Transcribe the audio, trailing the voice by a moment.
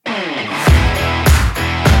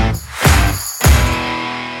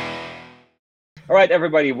All right,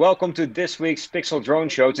 everybody, welcome to this week's Pixel Drone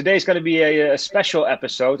Show. Today is going to be a special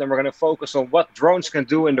episode, and we're going to focus on what drones can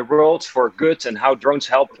do in the world for good and how drones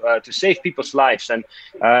help to save people's lives. And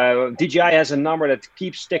DJI has a number that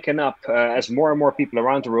keeps ticking up as more and more people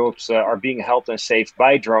around the world are being helped and saved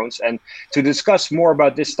by drones. And to discuss more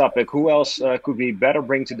about this topic, who else could we better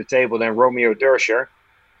bring to the table than Romeo Durscher?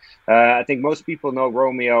 I think most people know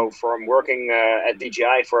Romeo from working at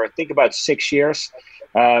DJI for, I think, about 6 years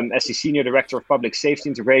as the Senior Director of Public Safety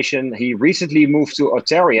Integration. He recently moved to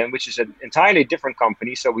Auterion, which is an entirely different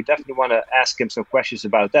company. So we definitely want to ask him some questions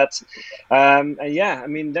about that. And yeah, I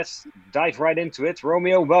mean, let's dive right into it.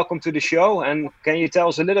 Romeo, welcome to the show. And can you tell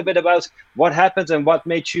us a little bit about what happened and what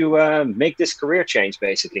made you make this career change,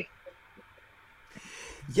 basically?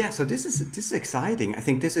 Yeah, so this is exciting. I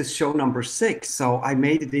think this is show number 6. So I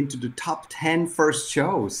made it into the top 10 first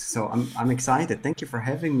shows. So I'm excited. Thank you for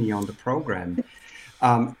having me on the program.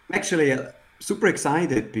 I'm actually super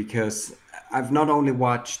excited because I've not only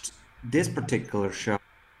watched this particular show,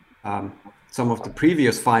 some of the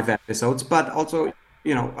previous 5 episodes, but also,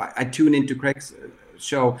 I tune into Craig's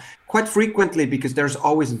show quite frequently because there's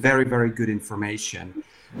always very, very good information.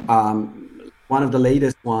 One of the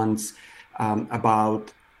latest ones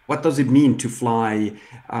about what does it mean to fly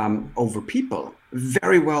over people?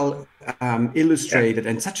 Very well illustrated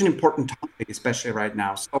and such an important topic, especially right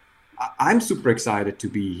now. So I'm super excited to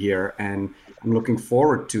be here and I'm looking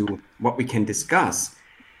forward to what we can discuss.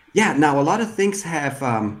 Yeah, now a lot of things have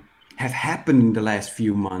happened in the last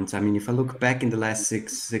few months. I mean, if I look back in the last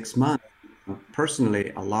six months,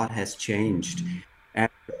 personally, a lot has changed.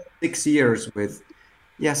 After 6 years with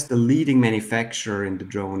yes, the leading manufacturer in the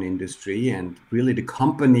drone industry and really the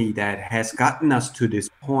company that has gotten us to this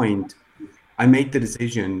point, I made the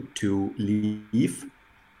decision to leave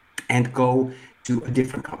and go to a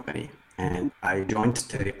different company. And I joined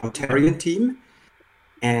the Auterion team,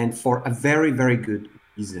 and for a very, very good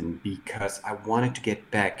reason, because I wanted to get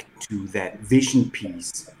back to that vision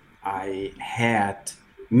piece I had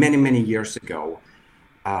many, many years ago.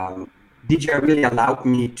 DJI really allowed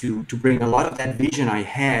me to bring a lot of that vision I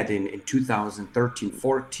had in 2013,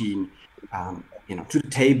 14, to the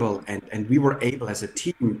table. And we were able as a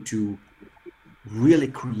team to really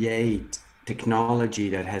create technology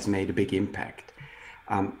that has made a big impact.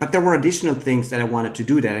 But there were additional things that I wanted to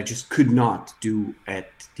do that I just could not do at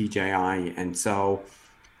DJI. And so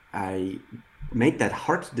I made that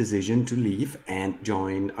hard decision to leave and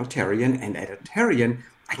join Auterion. And at Auterion,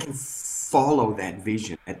 I can follow that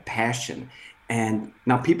vision, that passion. And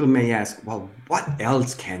now people may ask, well, what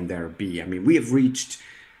else can there be? I mean, we have reached,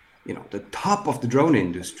 the top of the drone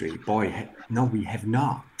industry. Boy, no, we have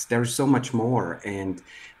not. There's so much more. And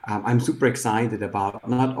I'm super excited about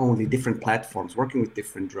not only different platforms, working with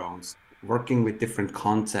different drones, working with different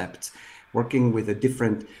concepts, working with a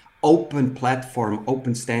different open platform,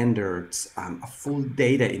 open standards, a full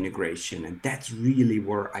data integration. And that's really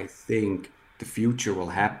where I think the future will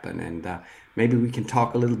happen. And maybe we can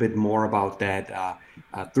talk a little bit more about that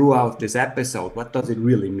throughout this episode. What does it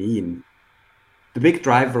really mean? The big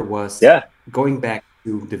driver was Yeah. going back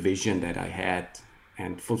to the vision that I had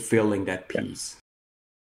and fulfilling that piece.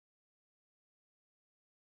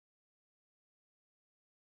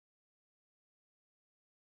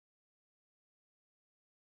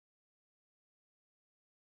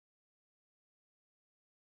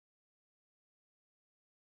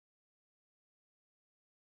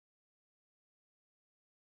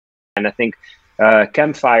 And I think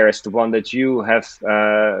Campfire is the one that you have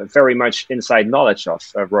very much inside knowledge of,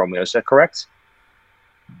 Romeo. Is that correct?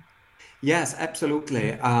 Yes,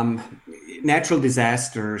 absolutely. Natural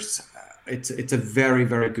disasters. It's a very,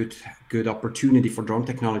 very good opportunity for drone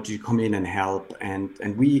technology to come in and help.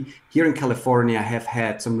 And we here in California have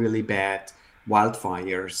had some really bad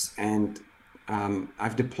wildfires, and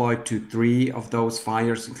I've deployed to 3 of those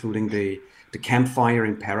fires, including the Campfire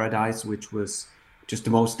in Paradise, which was just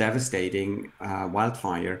the most devastating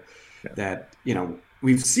wildfire that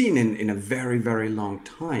we've seen in a very, very long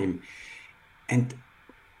time. And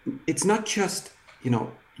it's not just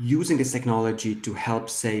using this technology to help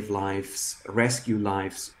save lives, rescue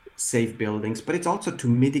lives, save buildings, but it's also to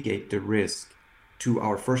mitigate the risk to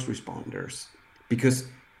our first responders, because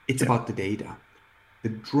it's about the data. The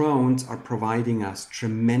drones are providing us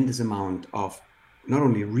tremendous amount of not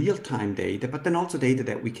only real-time data, but then also data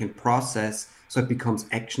that we can process so it becomes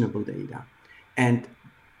actionable data. And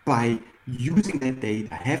by using that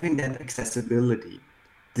data, having that accessibility,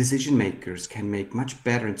 decision makers can make much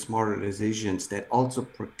better and smarter decisions that also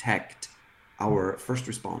protect our first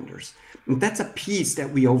responders. And that's a piece that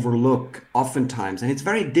we overlook oftentimes. And it's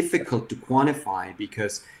very difficult to quantify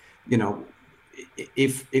because,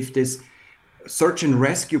 if this search and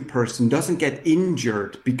rescue person doesn't get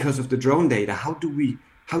injured because of the drone data, how do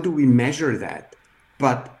we measure that?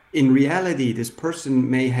 But in reality, this person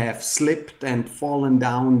may have slipped and fallen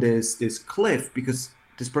down this cliff because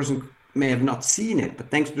this person may have not seen it.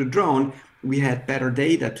 But thanks to the drone, we had better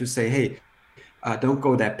data to say, hey, don't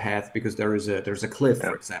go that path because there's a cliff,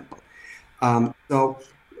 for example. So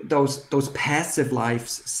those passive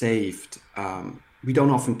lives saved, we don't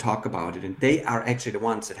often talk about it, and they are actually the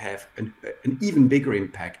ones that have an even bigger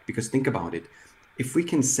impact. Because think about it, if we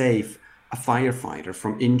can save a firefighter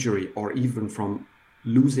from injury or even from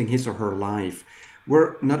losing his or her life,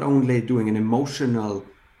 we're not only doing an emotional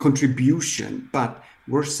contribution, but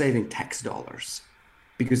we're saving tax dollars,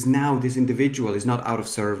 because now this individual is not out of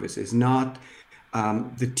service, is not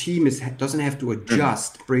the team doesn't have to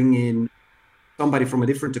adjust, bring in somebody from a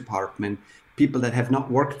different department, people that have not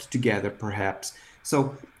worked together perhaps.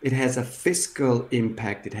 So it has a fiscal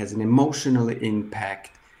impact, it has an emotional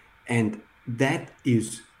impact, and that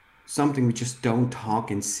is something we just don't talk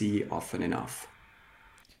and see often enough.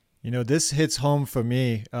 You know, this hits home for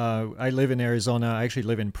me. I live in Arizona. I actually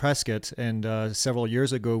live in Prescott. And several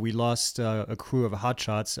years ago, we lost a crew of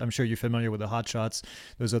hotshots. I'm sure you're familiar with the hotshots.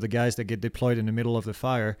 Those are the guys that get deployed in the middle of the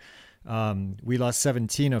fire. We lost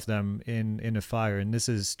 17 of them in a fire, and this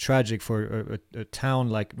is tragic for a town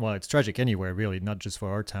like, well, it's tragic anywhere really, not just for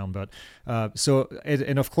our town, but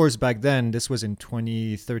and of course back then, this was in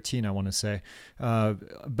 2013, I want to say,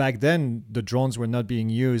 back then the drones were not being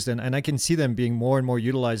used, and I can see them being more and more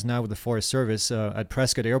utilized now with the Forest Service. At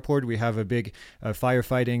Prescott Airport, we have a big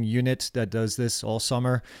firefighting unit that does this all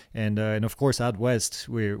summer, and of course out west,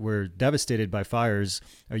 we're devastated by fires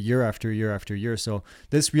year after year after year. So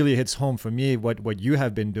this really hits home for me what you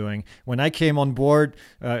have been doing. When I came on board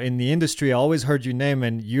in the industry, I always heard your name,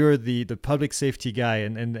 and you're the public safety guy,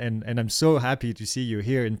 and I'm so happy to see you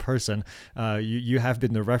here in person. You have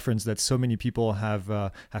been the reference that so many people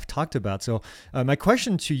have talked about. So my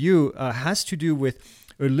question to you has to do with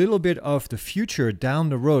a little bit of the future down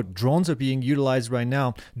the road. Drones are being utilized right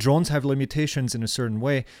now. Drones have limitations in a certain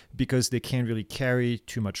way because they can't really carry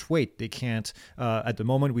too much weight. They can't, at the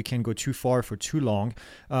moment, we can't go too far for too long.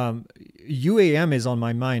 UAM is on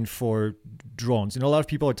my mind for drones. You know, a lot of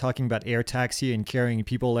people are talking about air taxi and carrying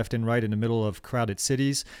people left and right in the middle of crowded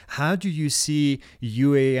cities. How do you see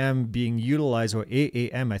UAM being utilized, or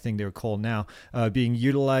AAM, I think they're called now, being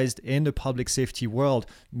utilized in the public safety world?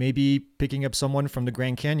 Maybe picking up someone from the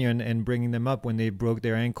Grand Canyon and bringing them up when they broke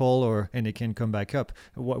their ankle, and they can come back up.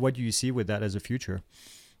 What do you see with that as a future?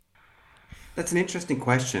 That's an interesting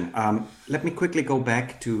question. Let me quickly go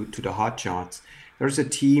back to the hotshots. There's a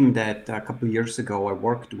team that a couple of years ago I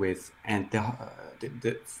worked with, and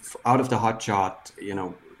out of the hotshot,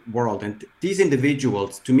 world, and these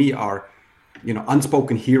individuals to me are,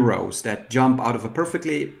 unspoken heroes that jump out of a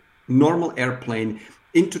perfectly normal airplane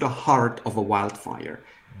into the heart of a wildfire.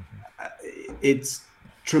 It's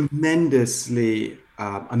tremendously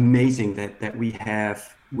amazing that we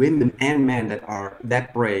have women and men that are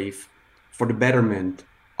that brave for the betterment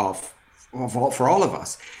for all of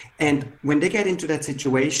us. And when they get into that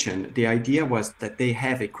situation, the idea was that they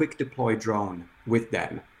have a quick deploy drone with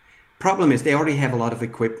them. Problem is they already have a lot of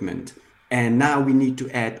equipment, and now we need to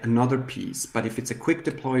add another piece. But if it's a quick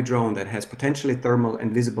deploy drone that has potentially thermal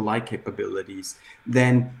and visible light capabilities,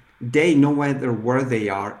 then they, no matter where they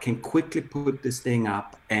are, can quickly put this thing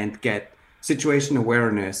up and get situation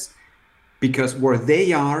awareness, because where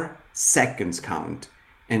they are, seconds count.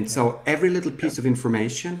 And so every little piece of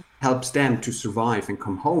information helps them to survive and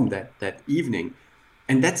come home that evening.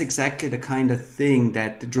 And that's exactly the kind of thing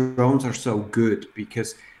that the drones are so good,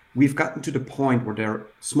 because we've gotten to the point where they're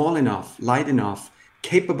small enough, light enough,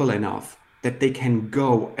 capable enough that they can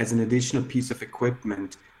go as an additional piece of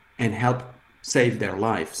equipment and help save their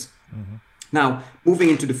lives. Mm-hmm. Now, moving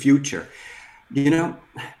into the future, do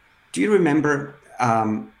you remember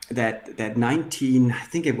that I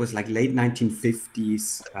think it was like late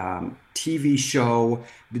 1950s TV show,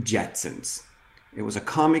 The Jetsons? It was a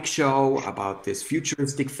comic show about this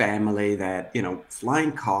futuristic family that,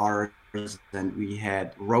 flying cars, and we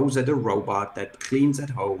had Rosa the robot that cleans at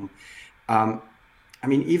home.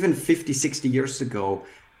 Even 50, 60 years ago,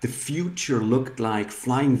 the future looked like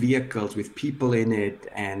flying vehicles with people in it.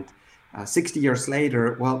 And 60 years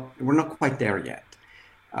later, well, we're not quite there yet.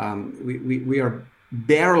 We are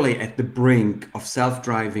barely at the brink of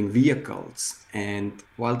self-driving vehicles. And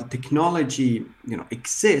while the technology,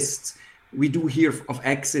 exists, we do hear of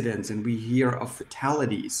accidents and we hear of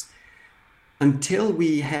fatalities. Until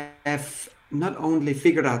we have not only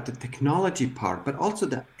figured out the technology part, but also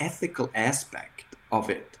the ethical aspect of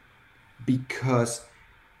it, because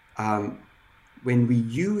when we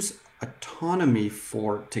use autonomy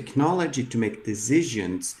for technology to make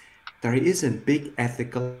decisions, there is a big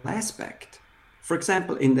ethical aspect. For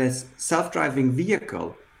example, in this self-driving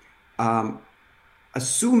vehicle,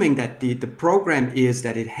 assuming that the program is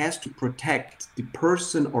that it has to protect the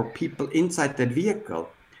person or people inside that vehicle,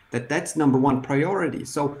 that's number one priority.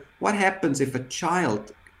 So what happens if a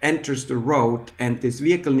child enters the road and this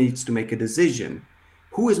vehicle needs to make a decision?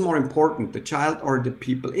 Who is more important, the child or the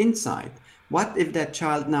people inside? What if that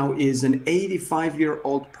child now is an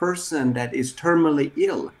 85-year-old person that is terminally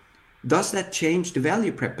ill? Does that change the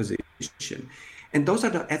value proposition? And those are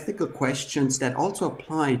the ethical questions that also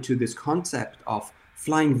apply to this concept of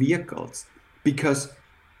flying vehicles, because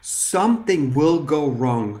something will go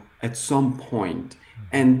wrong at some point,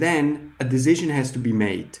 and then a decision has to be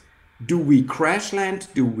made. Do we crash land?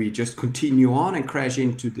 Do we just continue on and crash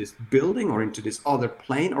into this building or into this other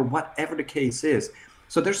plane, or whatever the case is?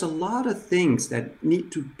 So there's a lot of things that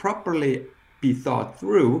need to properly be thought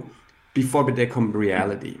through before they become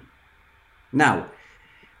reality. Now,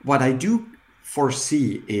 what I do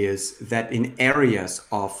foresee is that in areas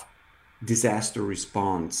of disaster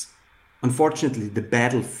response, unfortunately, the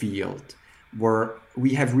battlefield, where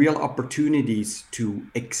we have real opportunities to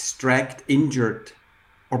extract injured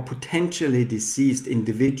or potentially deceased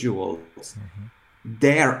individuals,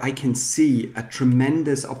 there I can see a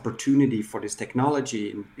tremendous opportunity for this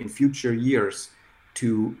technology in future years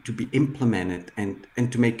to be implemented and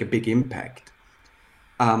to make a big impact.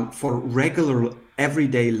 For regular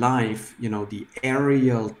everyday life, the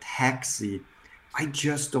aerial taxi, I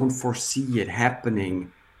just don't foresee it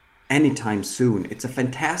happening anytime soon. It's a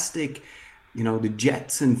fantastic, the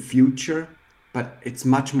Jetson future, but it's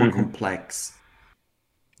much more complex.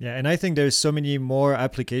 Yeah, and I think there's so many more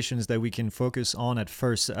applications that we can focus on at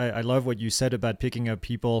first. I love what you said about picking up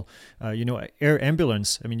people, air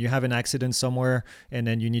ambulance. I mean, you have an accident somewhere and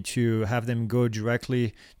then you need to have them go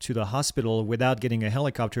directly to the hospital without getting a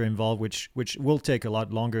helicopter involved, which will take a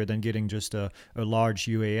lot longer than getting just a large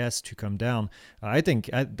UAS to come down. I think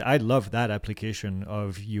I love that application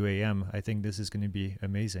of UAM. I think this is going to be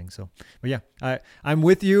amazing. So, but yeah, I'm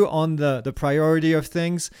with you on the priority of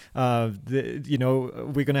things.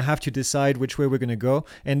 We're going to have to decide which way we're going to go.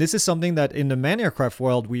 And this is something that in the man aircraft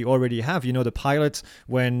world, we already have. The pilot,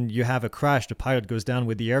 when you have a crash, the pilot goes down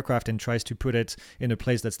with the aircraft and tries to put it in a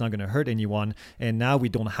place that's not going to hurt anyone. And now we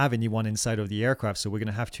don't have anyone inside of the aircraft, so we're going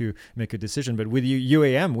to have to make a decision. But with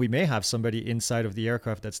UAM, we may have somebody inside of the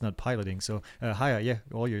aircraft that's not piloting. So, Haya, yeah,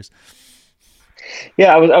 all yours.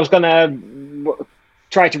 Yeah, I was going to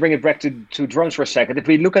try to bring it back to drones for a second. If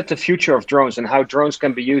we look at the future of drones and how drones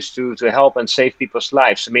can be used to help and save people's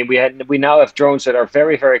lives, I mean, we now have drones that are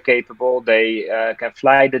very, very capable. They can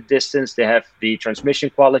fly the distance. They have the transmission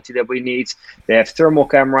quality that we need. They have thermal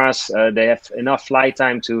cameras. They have enough flight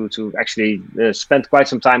time to actually spend quite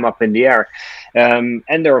some time up in the air, and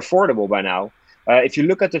they're affordable by now. If you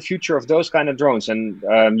look at the future of those kind of drones, and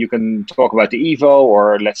you can talk about the Evo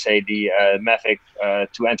or let's say the Mavic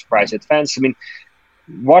 2 Enterprise Advanced. I mean,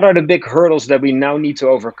 what are the big hurdles that we now need to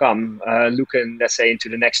overcome, looking, let's say, into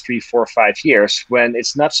the next 3, 4, 5 years, when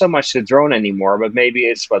it's not so much the drone anymore, but maybe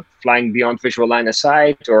it's flying beyond visual line of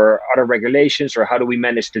sight or other regulations, or how do we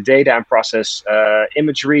manage the data and process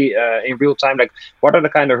imagery in real time? Like, what are the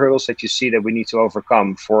kind of hurdles that you see that we need to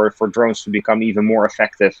overcome for drones to become even more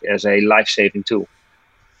effective as a life-saving tool?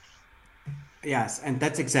 Yes, and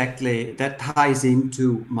that ties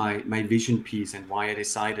into my vision piece and why I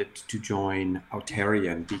decided to join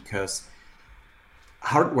Auterion, because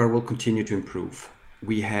hardware will continue to improve.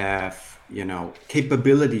 We have,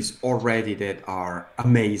 capabilities already that are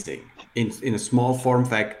amazing in a small form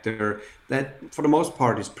factor that for the most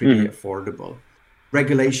part is pretty affordable.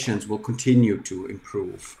 Regulations will continue to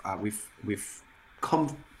improve. We've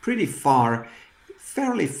come pretty far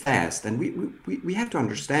fairly fast, and we have to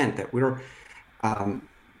understand that we're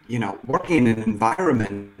working in an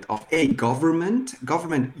environment of a government.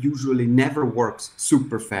 Government usually never works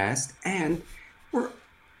super fast, and we're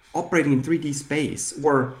operating in 3D space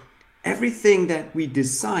where everything that we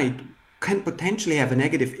decide can potentially have a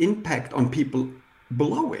negative impact on people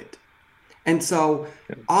below it. And so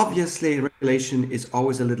obviously regulation is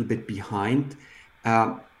always a little bit behind.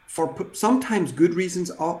 For sometimes good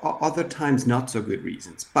reasons, other times not so good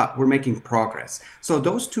reasons, but we're making progress. So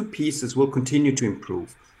those two pieces will continue to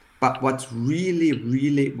improve. But what's really,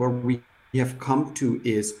 really where we have come to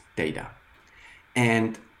is data.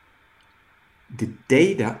 And the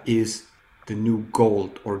data is the new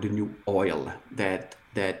gold or the new oil that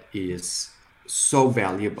is so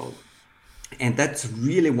valuable. And that's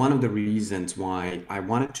really one of the reasons why I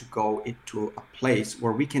wanted to go into a place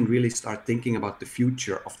where we can really start thinking about the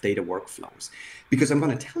future of data workflows. Because I'm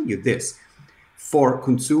going to tell you this, for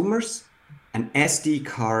consumers, an SD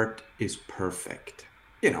card is perfect.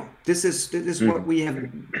 This is what we have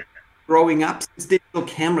growing up since digital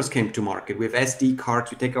cameras came to market. We have SD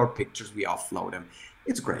cards, we take our pictures, we offload them.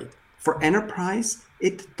 It's great. For enterprise,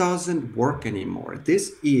 it doesn't work anymore.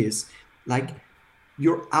 This is like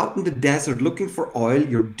you're out in the desert looking for oil,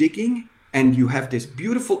 you're digging, and you have this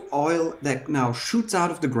beautiful oil that now shoots out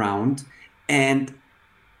of the ground, and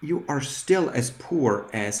you are still as poor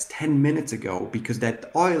as 10 minutes ago because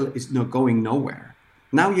that oil is not going nowhere.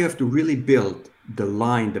 Now you have to really build the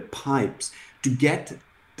line, the pipes, to get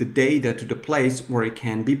the data to the place where it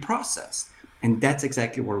can be processed. And that's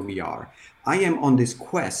exactly where we are. I am on this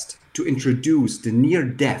quest to introduce the near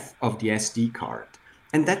death of the SD card.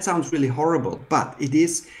 And that sounds really horrible, but it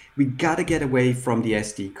is, we gotta get away from the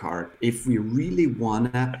SD card if we really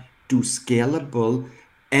wanna do scalable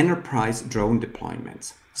enterprise drone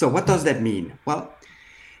deployments. So what does that mean? Well,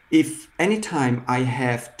 if anytime I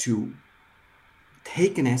have to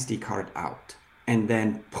take an SD card out and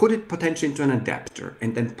then put it potentially into an adapter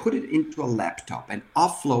and then put it into a laptop and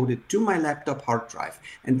offload it to my laptop hard drive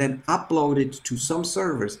and then upload it to some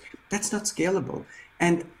servers, that's not scalable.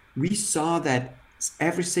 And we saw that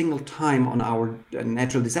every single time on our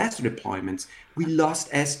natural disaster deployments, we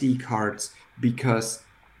lost SD cards because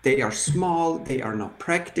they are small, they are not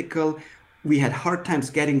practical. We had hard times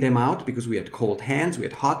getting them out because we had cold hands, we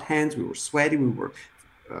had hot hands, we were sweaty, we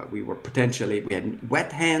had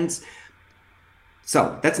wet hands.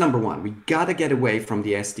 So that's number one. We gotta get away from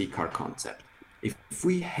the SD card concept. If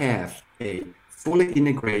we have a fully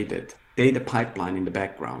integrated data pipeline in the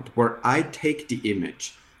background where I take the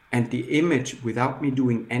image and the image without me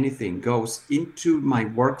doing anything goes into my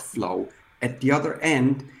workflow at the other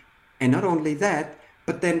end, and not only that,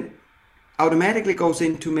 but then automatically goes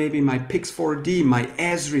into maybe my Pix4D, my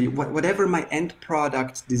Esri, whatever my end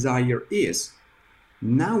product desire is.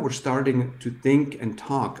 Now we're starting to think and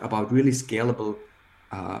talk about really scalable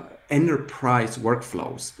enterprise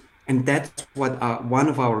workflows. And that's what one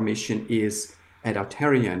of our mission is at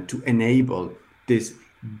Auterion, to enable this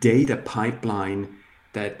data pipeline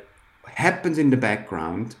that happens in the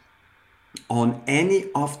background on any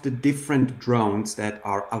of the different drones that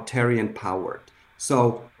are Auterion powered.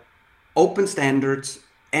 So open standards,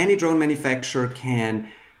 any drone manufacturer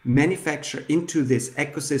can manufacture into this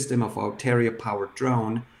ecosystem of Auterion powered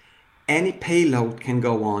drone. Any payload can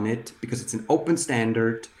go on it because it's an open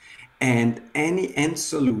standard, and any end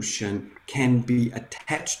solution can be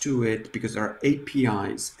attached to it because there are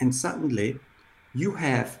APIs. And suddenly you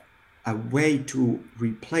have a way to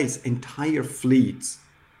replace entire fleets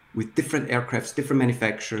with different aircrafts, different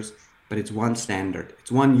manufacturers, but it's one standard,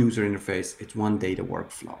 it's one user interface, it's one data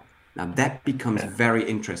workflow. Now that becomes very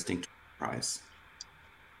interesting to enterprise.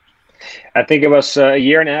 I think it was a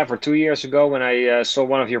year and a half or 2 years ago when I saw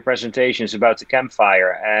one of your presentations about the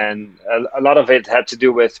campfire, and a lot of it had to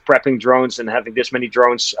do with prepping drones and having this many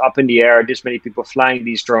drones up in the air, this many people flying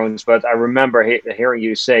these drones. But I remember hearing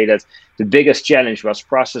you say that the biggest challenge was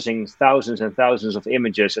processing thousands and thousands of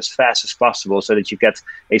images as fast as possible so that you get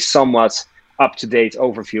a somewhat up-to-date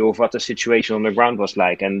overview of what the situation on the ground was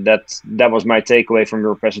like. And that was my takeaway from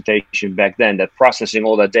your presentation back then, that processing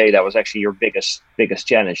all that data was actually your biggest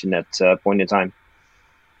challenge in that point in time.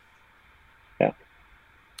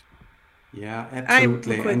 Yeah,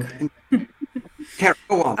 absolutely. Karen,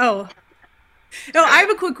 go on. Oh, no, I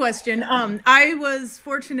have a quick question. I was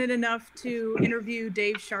fortunate enough to interview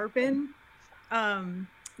Dave Sharpen,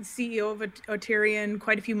 CEO of Auterion,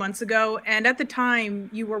 quite a few months ago. And at the time,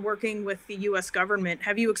 you were working with the U.S. government.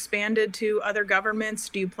 Have you expanded to other governments?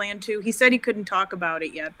 Do you plan to? He said he couldn't talk about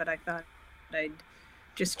it yet, but I thought I'd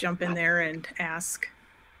just jump in there and ask.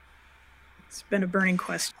 It's been a burning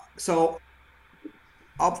question. So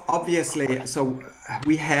obviously,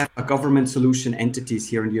 we have a government solution entities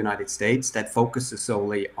here in the United States that focuses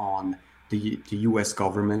solely on the U.S.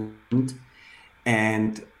 government.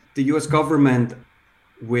 And the U.S. government,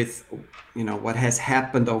 with what has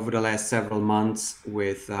happened over the last several months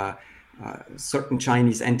with certain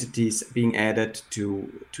Chinese entities being added to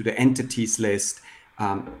the entities list,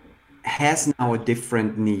 has now a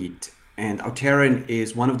different need. And Auterion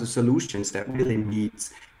is one of the solutions that really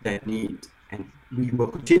meets that need. And we will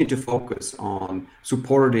continue to focus on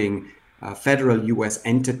supporting federal U.S.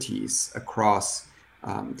 entities across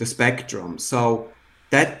the spectrum. So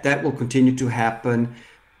that will continue to happen.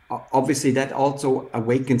 Obviously, that also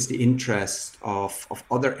awakens the interest of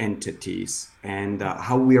other entities, and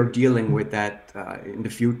how we are dealing with that in the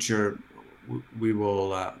future we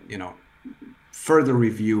will further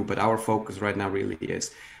review, but our focus right now really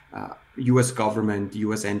is US government,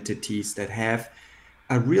 US entities that have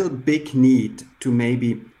a real big need to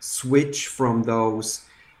maybe switch from those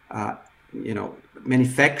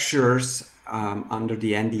manufacturers under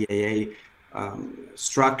the NDAA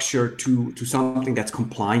structure to something that's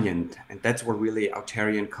compliant. And that's where really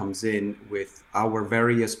Auterion comes in with our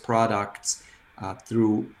various products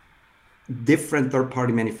through different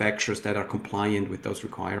third-party manufacturers that are compliant with those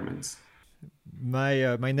requirements.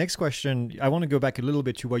 My next question, I want to go back a little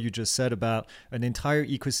bit to what you just said about an entire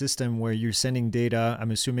ecosystem where you're sending data, I'm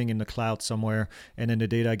assuming in the cloud somewhere, and then the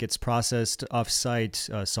data gets processed off-site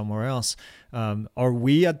somewhere else. Are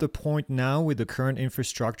we at the point now with the current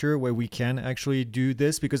infrastructure where we can actually do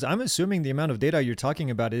this? Because I'm assuming the amount of data you're talking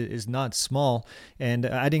about is not small. And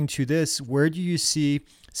adding to this, where do you see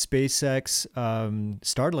SpaceX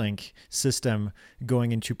Starlink system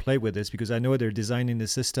going into play with this? Because I know they're designing the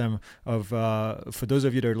system of, for those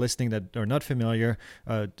of you that are listening that are not familiar,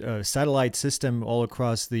 a satellite system all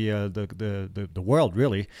across the world,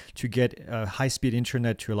 really, to get high-speed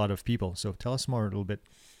internet to a lot of people. So tell us more a little bit.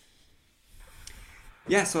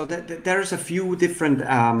 Yeah, so there's a few different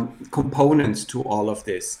components to all of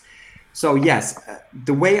this. So yes,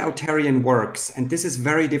 the way Auterion works, and this is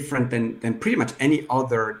very different than pretty much any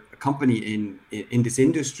other company in this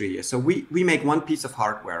industry. So we make one piece of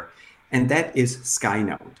hardware, and that is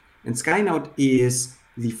Skynote. And Skynote is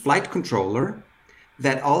the flight controller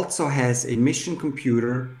that also has a mission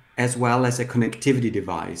computer as well as a connectivity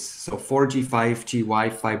device. So 4G, 5G,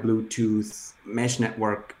 Wi-Fi, Bluetooth, mesh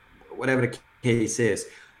network, whatever the case is,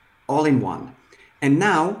 all in one. And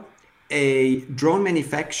now a drone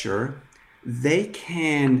manufacturer, they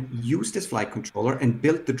can use this flight controller and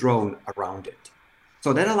build the drone around it.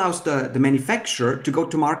 So that allows the manufacturer to go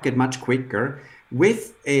to market much quicker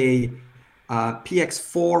with a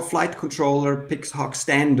PX4 flight controller, PixHawk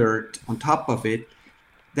standard on top of it,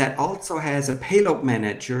 that also has a payload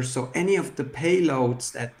manager. So any of the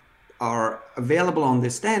payloads that are available on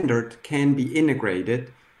this standard can be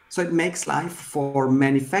integrated. So it makes life for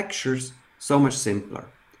manufacturers so much simpler.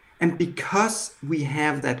 And because we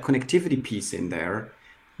have that connectivity piece in there,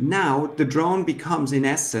 now the drone becomes, in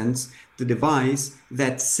essence, the device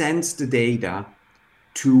that sends the data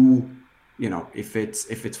to, if it's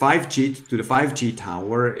 5G, to the 5G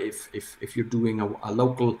tower. If you're doing a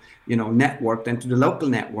local, network, then to the local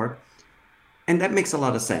network. And that makes a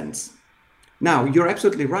lot of sense. Now, you're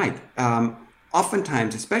absolutely right.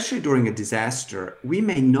 Oftentimes, especially during a disaster, we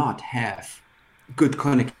may not have good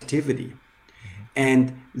connectivity.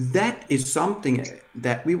 And that is something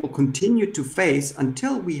that we will continue to face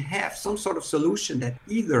until we have some sort of solution that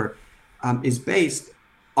either is based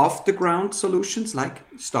off the ground solutions like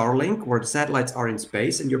Starlink, where the satellites are in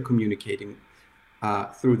space and you're communicating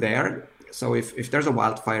through there. So if there's a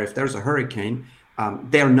wildfire, if there's a hurricane,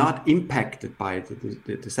 they're not impacted by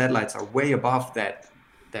it. The satellites are way above that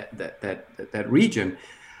region.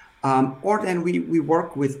 Or then we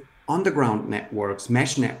work with underground networks,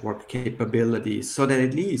 mesh network capabilities, so that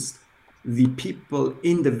at least the people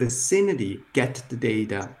in the vicinity get the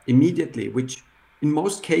data immediately, which in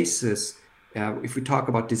most cases, if we talk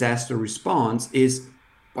about disaster response, is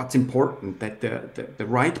what's important, that the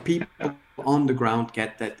right people on the ground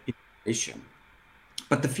get that information.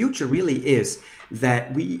 But the future really is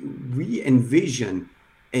that we envision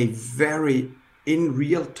a very in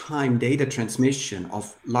real-time data transmission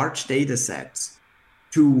of large data sets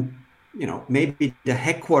to maybe the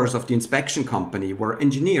headquarters of the inspection company, where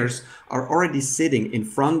engineers are already sitting in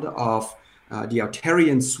front of the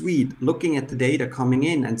Auterion suite, looking at the data coming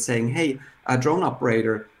in and saying, hey, a drone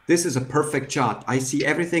operator, this is a perfect shot. I see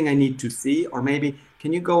everything I need to see, or maybe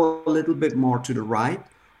can you go a little bit more to the right?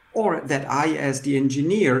 Or that I, as the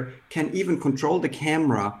engineer, can even control the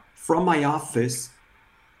camera from my office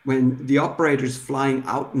when the operator is flying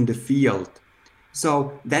out in the field.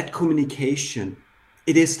 So that communication,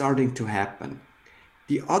 it is starting to happen.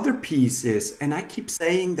 The other piece is, and I keep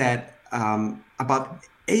saying that about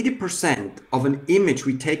 80% of an image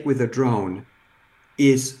we take with a drone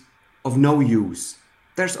is of no use.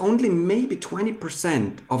 There's only maybe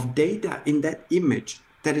 20% of data in that image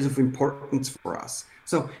that is of importance for us.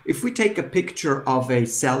 So if we take a picture of a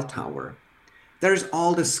cell tower, there's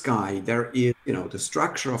all the sky, there is, the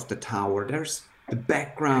structure of the tower, there's the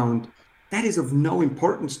background, that is of no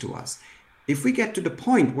importance to us. If we get to the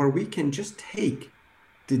point where we can just take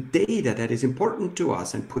the data that is important to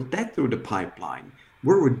us and put that through the pipeline,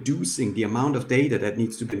 we're reducing the amount of data that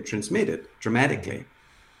needs to be transmitted dramatically.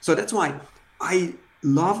 So that's why I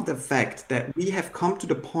love the fact that we have come to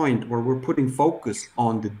the point where we're putting focus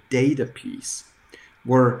on the data piece,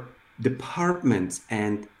 where departments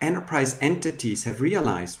and enterprise entities have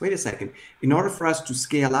realized, wait a second, in order for us to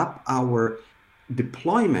scale up our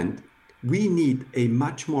deployment, we need a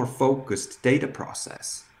much more focused data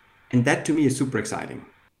process. And that to me is super exciting.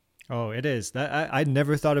 Oh, it is. I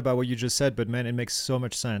never thought about what you just said, but man, it makes so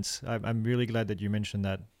much sense. I'm really glad that you mentioned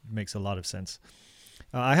that. It makes a lot of sense.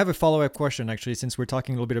 I have a follow-up question, actually, since we're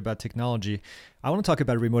talking a little bit about technology. I want to talk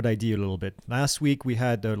about remote ID a little bit. Last week, we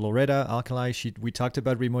had Loretta Alcali. We talked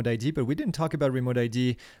about remote ID, but we didn't talk about remote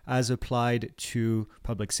ID as applied to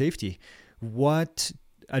public safety. What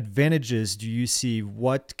advantages do you see?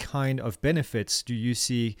 What kind of benefits do you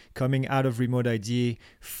see coming out of remote ID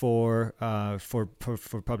for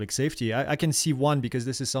public safety? I can see one, because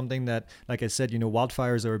this is something that, like I said,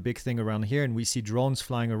 wildfires are a big thing around here, and we see drones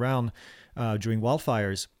flying around during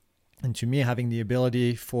wildfires. And to me, having the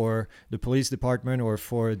ability for the police department or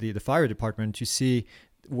for the fire department to see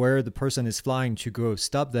where the person is flying to go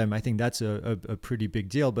stop them, I think that's a pretty big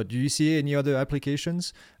deal. But do you see any other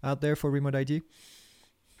applications out there for remote ID?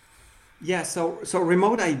 Yeah, so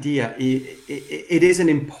remote idea, it is an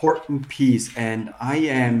important piece, and I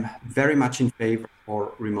am very much in favor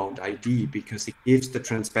for remote ID because it gives the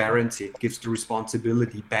transparency, it gives the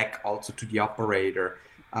responsibility back also to the operator.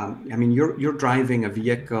 I mean, you're driving a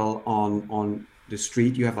vehicle on the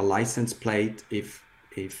street, you have a license plate. If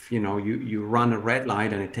you run a red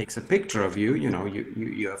light and it takes a picture of you,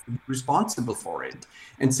 you have to be responsible for it.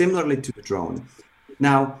 And similarly to the drone.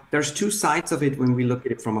 Now, there's two sides of it when we look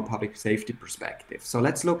at it from a public safety perspective. So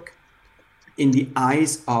let's look in the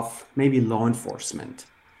eyes of maybe law enforcement.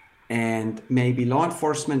 And maybe law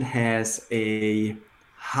enforcement has a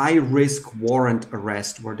high-risk warrant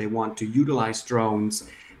arrest where they want to utilize drones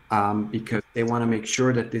because they want to make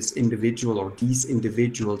sure that this individual or these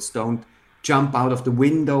individuals don't jump out of the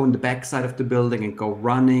window in the backside of the building and go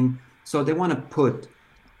running. So they want to put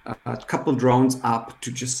a couple drones up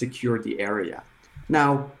to just secure the area.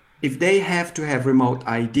 Now, if they have to have remote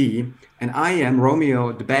ID, and I am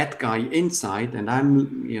Romeo, the bad guy inside, and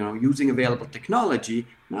I'm using available technology,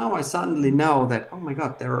 now I suddenly know that, oh my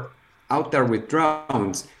God, they're out there with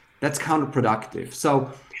drones. That's counterproductive.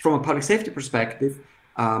 So from a public safety perspective,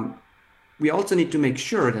 we also need to make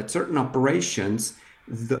sure that certain operations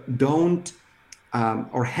don't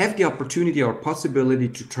or have the opportunity or possibility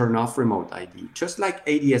to turn off remote ID, just like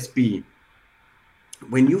ADS-B.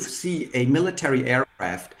 When you see a military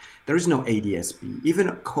aircraft, there is no ADS-B. Even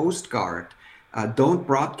a Coast Guard don't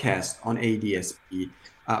broadcast on ADS-B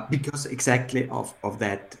because exactly of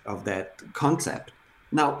that concept.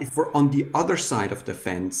 Now, if we're on the other side of the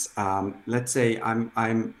fence, let's say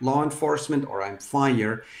I'm law enforcement or I'm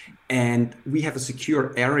fire, and we have a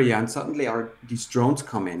secure area, and suddenly these drones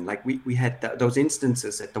come in. Like we had those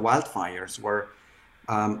instances at the wildfires where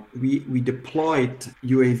we deployed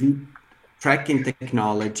UAV tracking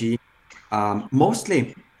technology,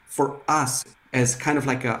 mostly for us as kind of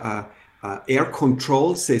like a air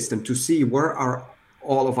control system to see where are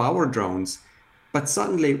all of our drones. But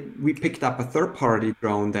suddenly we picked up a third-party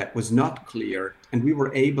drone that was not clear, and we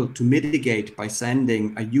were able to mitigate by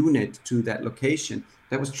sending a unit to that location.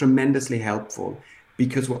 That was tremendously helpful,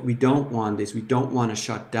 because what we don't want is we don't want to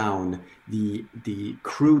shut down the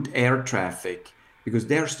crewed air traffic, because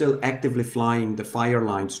they're still actively flying the fire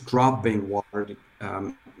lines, dropping water,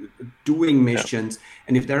 doing missions.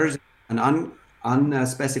 And if there is an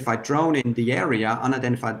unspecified drone in the area,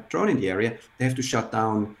 unidentified drone in the area, they have to shut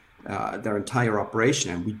down their entire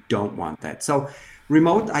operation, and we don't want that. So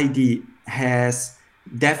remote ID has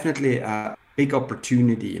definitely a big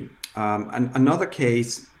opportunity. And another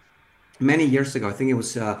case, many years ago, I think it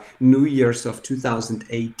was New Year's of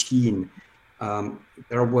 2018,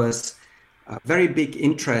 there was a very big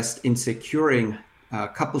interest in securing a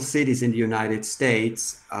couple cities in the United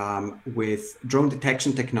States with drone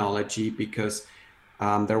detection technology, because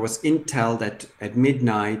there was intel that at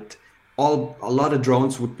midnight, a lot of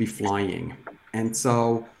drones would be flying. And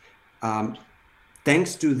so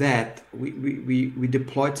thanks to that, we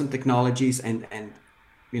deployed some technologies and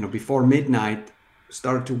before midnight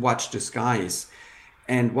started to watch the skies.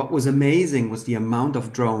 And what was amazing was the amount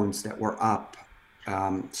of drones that were up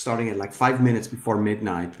starting at like 5 minutes before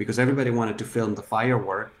midnight, because everybody wanted to film the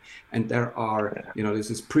firework. And there are,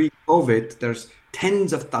 this is pre-COVID, there's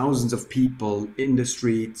tens of thousands of people in the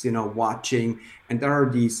streets, watching. And there are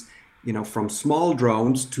these, from small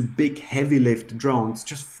drones to big heavy lift drones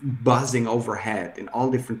just buzzing overhead in all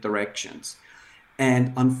different directions.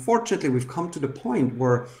 And unfortunately, we've come to the point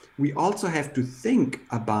where we also have to think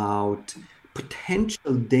about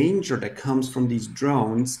potential danger that comes from these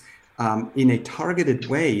drones in a targeted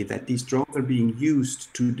way, that these drones are being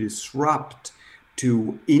used to disrupt,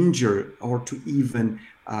 to injure, or to even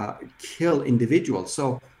kill individuals.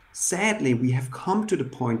 So sadly, we have come to the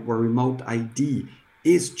point where remote ID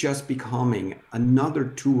is just becoming another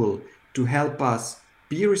tool to help us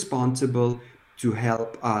be responsible, to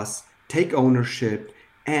help us take ownership,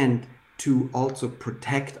 and to also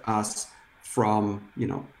protect us from,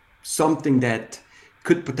 something that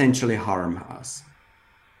could potentially harm us.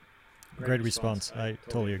 Great response. I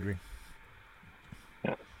totally agree.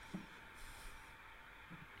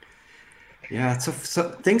 Yeah, so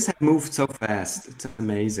things have moved so fast. It's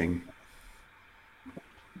amazing.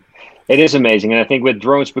 It is amazing, and I think with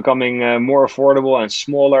drones becoming more affordable and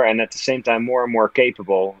smaller, and at the same time more and more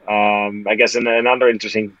capable, I guess another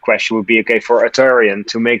interesting question would be, okay, for Auterion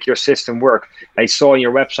to make your system work. I saw on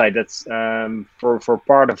your website that for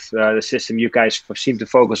part of the system, you guys seem to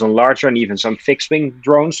focus on larger and even some fixed-wing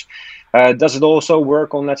drones. Does it also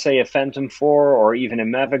work on, let's say, a Phantom 4 or even a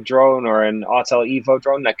Mavic drone or an Autel Evo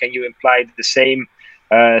drone? Like, can you imply the same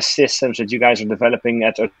systems that you guys are developing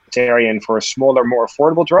at Auterion for smaller, more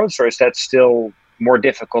affordable drones, or is that still more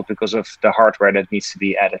difficult because of the hardware that needs to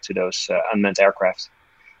be added to those unmanned aircraft?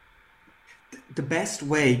 The best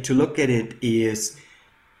way to look at it is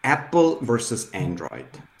Apple versus Android.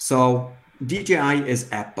 So DJI is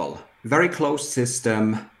Apple, very closed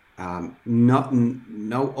system,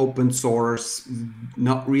 no open source,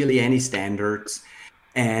 not really any standards,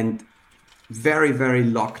 and very, very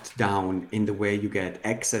locked down in the way you get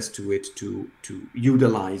access to it to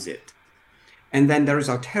utilize it. And then there is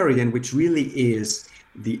Auterion, which really is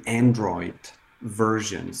the Android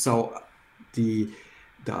version. So the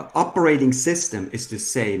operating system is the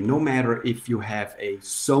same, no matter if you have a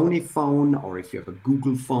Sony phone or if you have a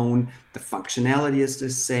Google phone. The functionality is the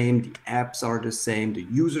same, the apps are the same, the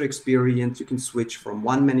user experience, you can switch from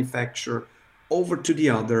one manufacturer over to the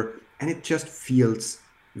other, and it just feels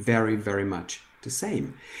very, very much the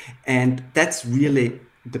same. And that's really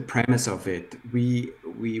the premise of it. We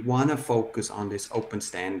want to focus on this open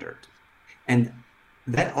standard. And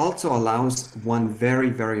that also allows one very,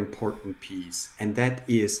 very important piece, and that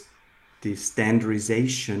is the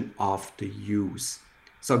standardization of the use.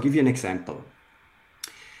 So I'll give you an example.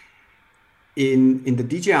 In the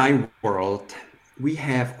DJI world, we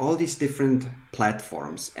have all these different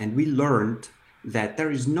platforms, and we learned that there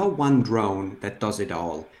is no one drone that does it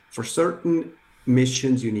all. For certain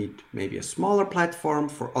missions, you need maybe a smaller platform.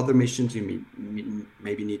 For other missions, you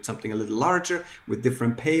maybe need something a little larger with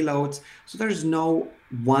different payloads. So there's no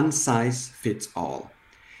one size fits all.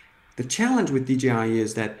 The challenge with DJI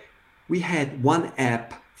is that we had one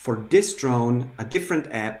app for this drone, a different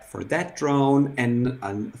app for that drone, and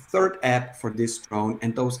a third app for this drone.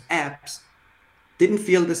 And those apps didn't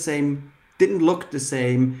feel the same, didn't look the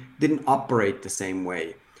same, didn't operate the same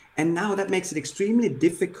way. And now that makes it extremely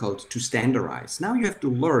difficult to standardize. Now you have to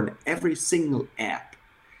learn every single app.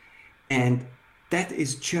 And that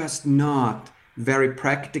is just not very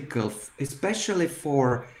practical, especially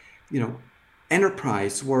for,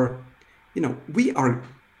 enterprise where, we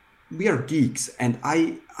are geeks, and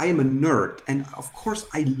I am a nerd. And of course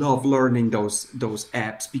I love learning those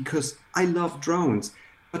apps because I love drones.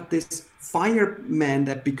 But this fireman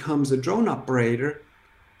that becomes a drone operator,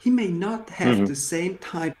 he may not have the same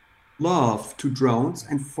type of love to drones.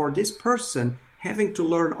 And for this person, having to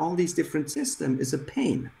learn all these different systems is a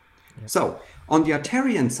pain. Yep. So on the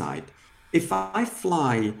Auterion side, if I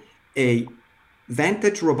fly a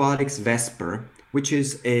Vantage Robotics Vesper, which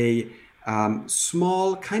is a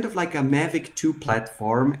small, kind of like a Mavic 2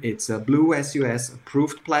 platform, it's a Blue SUS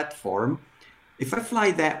approved platform. If I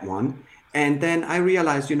fly that one, and then I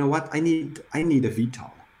realize, I need a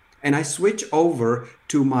VTOL, and I switch over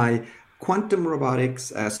to my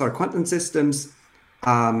Quantum Systems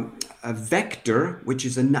a Vector, which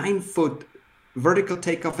is a 9-foot vertical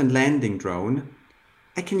takeoff and landing drone.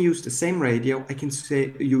 I can use the same radio, I can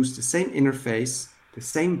use the same interface, the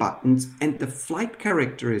same buttons, and the flight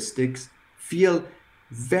characteristics feel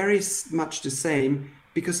very much the same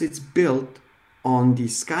because it's built on the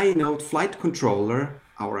Skynote flight controller,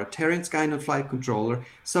 our Auterion Skynote flight controller.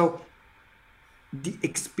 So the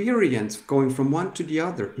experience going from one to the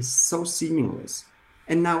other is so seamless.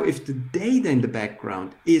 And now if the data in the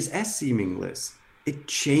background is as seamless, it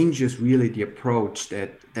changes really the approach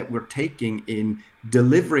that we're taking in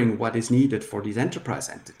delivering what is needed for these enterprise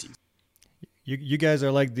entities. You guys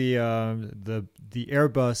are like the the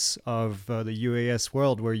Airbus of the UAS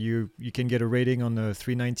world, where you can get a rating on the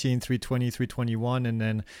 319, 320, 321, and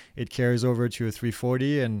then it carries over to a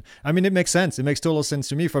 340. And I mean, it makes sense. It makes total sense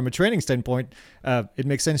to me from a training standpoint. It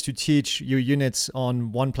makes sense to teach your units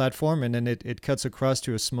on one platform, and then it cuts across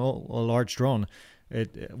to a large drone.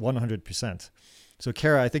 100%. So,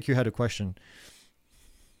 Kara, I think you had a question.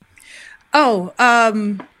 Oh,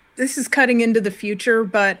 this is cutting into the future,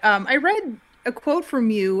 but I read a quote from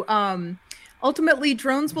you. Ultimately,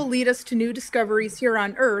 drones will lead us to new discoveries here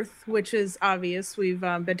on Earth, which is obvious. We've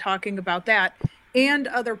been talking about that, and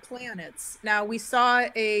other planets. Now, we saw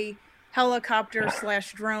a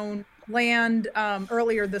helicopter/drone land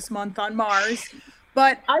earlier this month on Mars,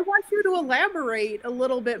 but I want you to elaborate a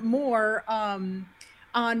little bit more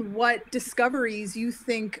on what discoveries you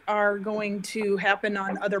think are going to happen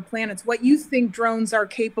on other planets, what you think drones are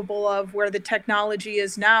capable of, where the technology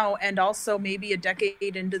is now, and also maybe a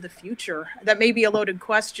decade into the future. That may be a loaded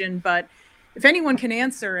question, but if anyone can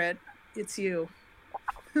answer it, it's you.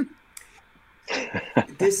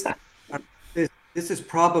 This is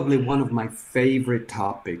probably one of my favorite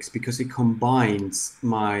topics because it combines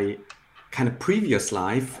my kind of previous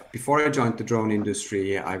life. Before I joined the drone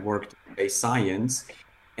industry, I worked in space science,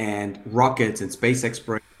 and rockets and space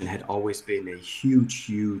exploration had always been a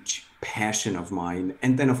huge passion of mine.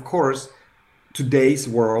 And then, of course, today's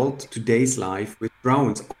world, today's life with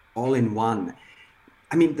drones all in one.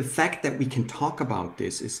 I mean, the fact that we can talk about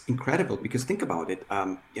this is incredible because think about it.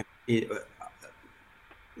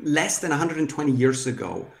 Less than 120 years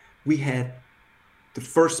ago, we had the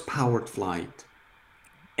first powered flight.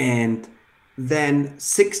 And then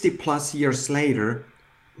 60 plus years later,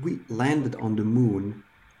 we landed on the moon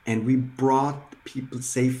and we brought people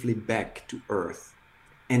safely back to Earth.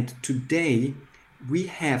 And today we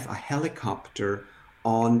have a helicopter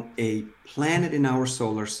on a planet in our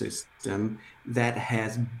solar system that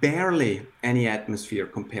has barely any atmosphere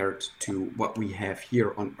compared to what we have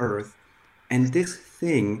here on Earth. And this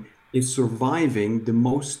thing is surviving the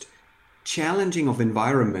most challenging of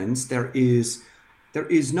environments. There is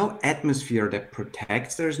no atmosphere that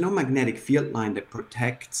protects. There's no magnetic field line that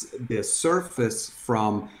protects the surface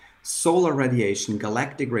from solar radiation,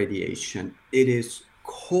 galactic radiation. It is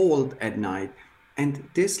cold at night. And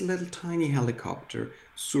this little tiny helicopter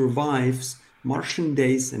survives Martian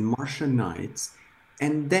days and Martian nights,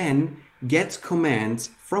 and then gets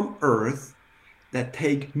commands from Earth that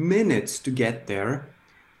take minutes to get there.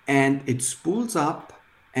 And it spools up.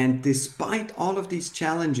 And despite all of these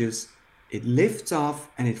challenges, it lifts off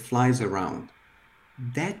and it flies around.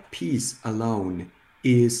 That piece alone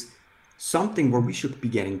is something where we should be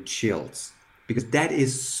getting chills because that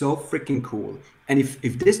is so freaking cool. And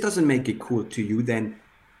if this doesn't make it cool to you, then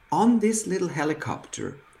on this little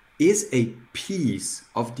helicopter is a piece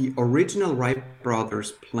of the original Wright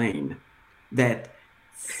brothers plane that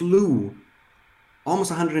flew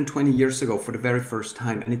almost 120 years ago for the very first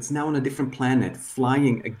time. And it's now on a different planet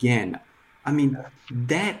flying again. I mean,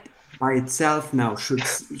 that by itself now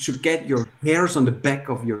should get your hairs on the back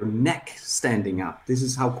of your neck standing up. This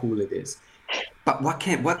is how cool it is. But what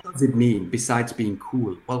does it mean besides being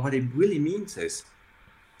cool? Well, what it really means is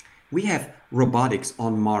we have robotics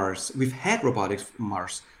on Mars. We've had robotics on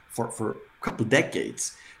Mars for a couple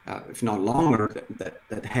decades, if not longer,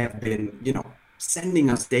 that have been, sending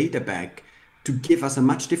us data back to give us a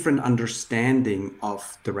much different understanding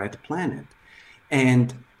of the red planet.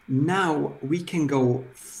 And now we can go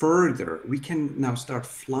further. We can now start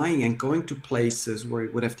flying and going to places where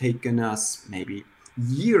it would have taken us maybe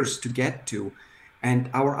years to get to, and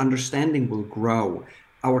our understanding will grow.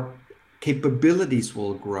 Our capabilities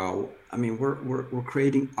will grow. I mean, we're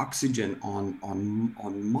creating oxygen on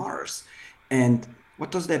Mars. And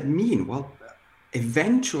what does that mean? Well,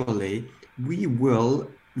 eventually we will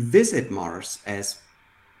visit Mars as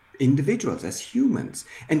individuals, as humans.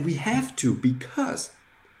 And we have to, because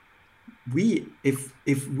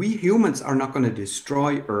if we humans are not going to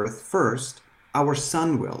destroy Earth first, our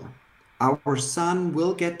sun will. Our sun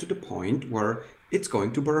will get to the point where it's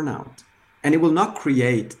going to burn out. And it will not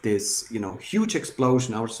create this, huge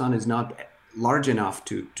explosion. Our sun is not large enough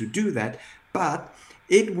to do that, but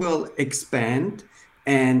it will expand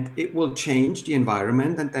and it will change the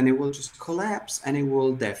environment, and then it will just collapse, and it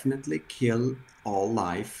will definitely kill all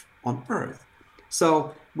life on Earth.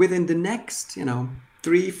 So within the next,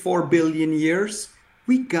 3-4 billion years,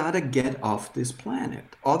 we gotta get off this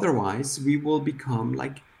planet. Otherwise, we will become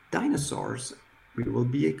like dinosaurs. We will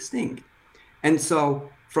be extinct. And so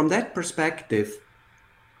from that perspective,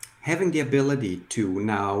 having the ability to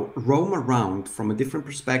now roam around from a different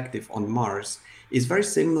perspective on Mars is very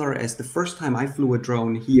similar as the first time I flew a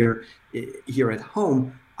drone here at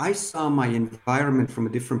home. I saw my environment from a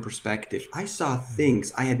different perspective. I saw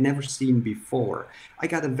things I had never seen before. I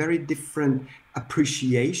got a very different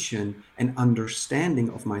appreciation and understanding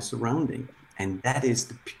of my surrounding. And that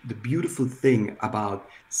is the beautiful thing about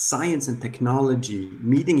science and technology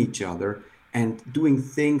meeting each other and doing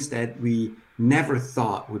things that we never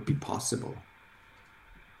thought would be possible.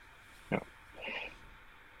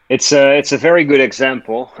 It's a very good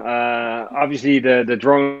example. Obviously, the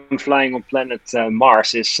drone flying on planet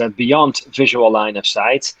Mars is beyond visual line of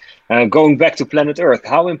sight. Going back to planet Earth,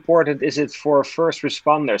 how important is it for first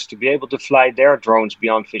responders to be able to fly their drones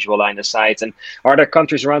beyond visual line of sight? And are there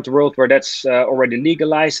countries around the world where that's already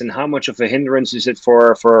legalized? And how much of a hindrance is it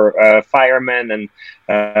for firemen and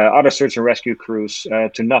other search and rescue crews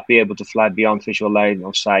to not be able to fly beyond visual line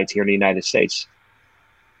of sight here in the United States?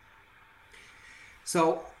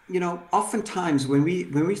 So, oftentimes when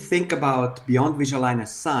we think about beyond visual line of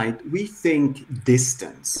sight, we think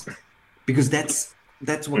distance, because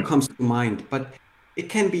that's what comes to mind. But it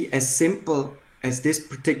can be as simple as this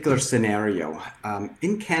particular scenario.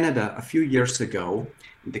 In Canada, a few years ago,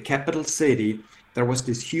 in the capital city, there was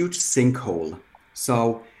this huge sinkhole.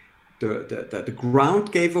 So the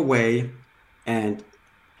ground gave away and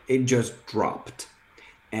it just dropped.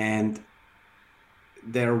 And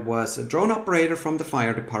there was a drone operator from the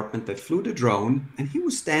fire department that flew the drone, and he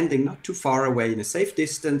was standing not too far away in a safe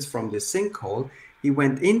distance from the sinkhole. He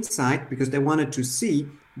went inside because they wanted to see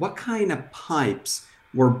what kind of pipes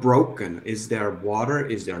were broken. Is there water?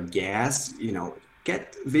 Is there gas?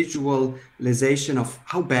 Get visualization of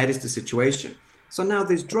how bad is the situation. So now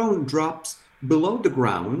this drone drops below the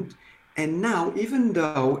ground, and now even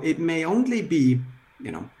though it may only be,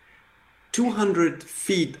 200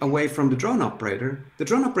 feet away from the drone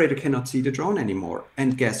operator cannot see the drone anymore.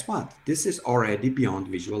 And guess what? This is already beyond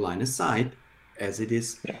visual line of sight, as it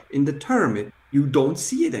is in the term. You don't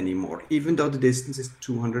see it anymore, even though the distance is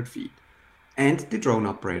 200 feet. And the drone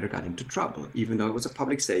operator got into trouble, even though it was a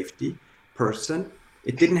public safety person.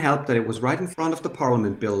 It didn't help that it was right in front of the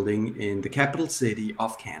Parliament building in the capital city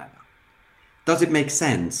of Canada. Does it make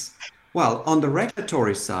sense? Well, on the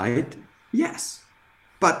regulatory side, yes.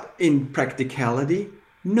 But in practicality,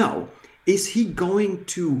 no. Is he going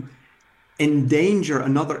to endanger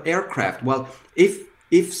another aircraft? Well,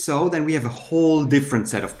 if so, then we have a whole different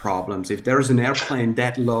set of problems. If there's an airplane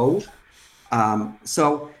that low,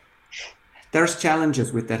 so there's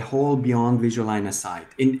challenges with that whole beyond visual line of sight.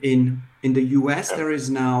 In the US, there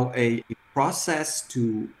is now a process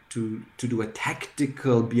to do a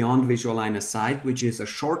tactical beyond visual line of sight, which is a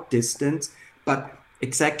short distance, but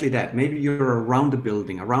exactly that. Maybe you're around a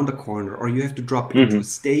building, around a corner, or you have to drop into a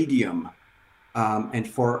stadium, and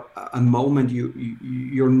for a moment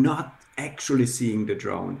you're not actually seeing the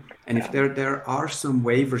drone. And if there are some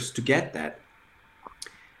waivers to get that,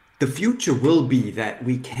 the future will be that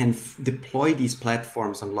we can deploy these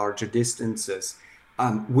platforms on larger distances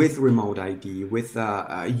with remote ID, with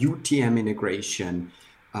UTM integration.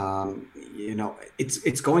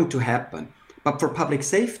 It's going to happen. But for public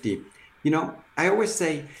safety, I always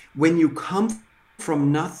say, when you come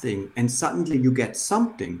from nothing and suddenly you get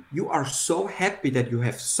something, you are so happy that you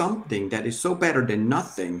have something that is so better than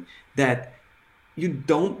nothing that you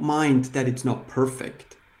don't mind that it's not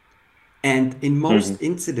perfect. And in most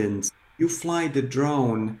incidents, you fly the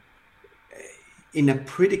drone in a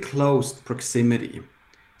pretty close proximity.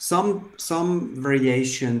 Some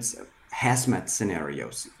variations, hazmat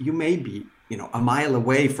scenarios, you may be, a mile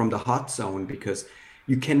away from the hot zone because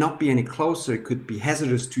you cannot be any closer. It could be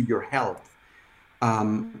hazardous to your health.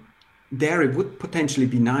 There, it would potentially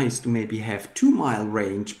be nice to maybe have 2-mile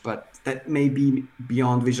range, but that may be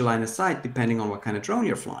beyond visual line of sight, depending on what kind of drone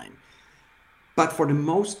you're flying. But for the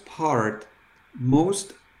most part,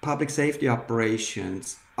 most public safety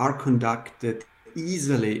operations are conducted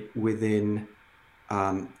easily within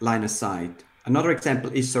line of sight. Another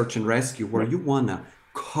example is search and rescue, where you want to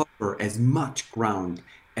cover as much ground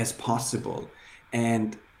as possible.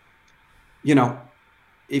 And,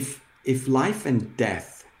 if life and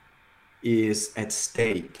death is at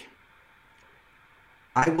stake,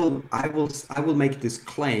 I will make this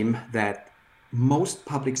claim that most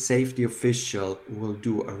public safety official will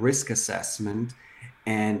do a risk assessment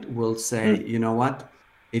and will say, you know what,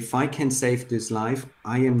 if I can save this life,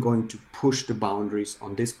 I am going to push the boundaries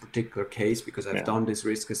on this particular case because I've done this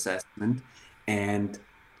risk assessment, and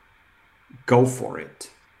go for it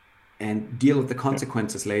and deal with the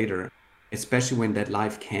consequences later. especially when that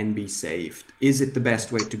life can be saved. Is it the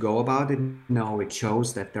best way to go about it? No, it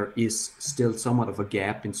shows that there is still somewhat of a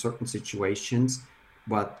gap in certain situations,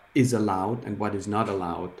 what is allowed and what is not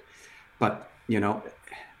allowed. But,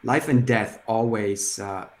 life and death always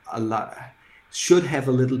should have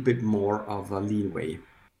a little bit more of a leeway.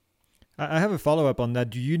 I have a follow up on that.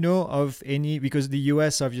 Do you know of any, because the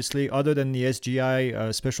US, obviously, other than the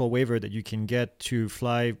SGI special waiver that you can get to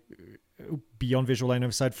fly beyond visual line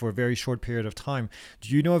of sight for a very short period of time,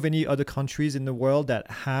 do you know of any other countries in the world that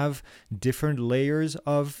have different layers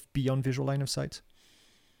of beyond visual line of sight?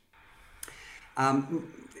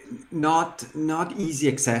 Not easy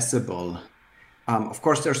accessible. Of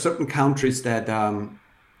course, there are certain countries that are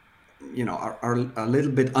a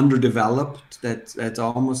little bit underdeveloped. That's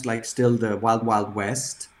almost like still the wild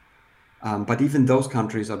west. But even those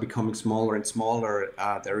countries are becoming smaller and smaller.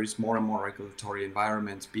 There is more and more regulatory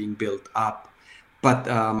environments being built up. But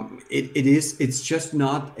it's just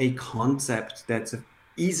not a concept that's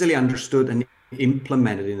easily understood and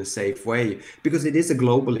implemented in a safe way, because it is a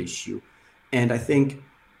global issue. And I think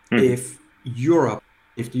if Europe,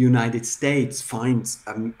 if the United States finds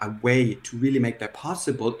a way to really make that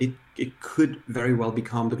possible, it could very well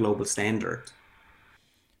become the global standard.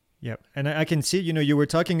 Yeah, and I can see, you were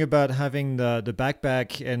talking about having the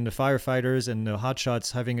backpack and the firefighters and the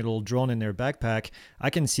hotshots having a little drone in their backpack.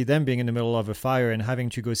 I can see them being in the middle of a fire and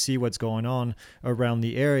having to go see what's going on around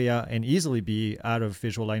the area and easily be out of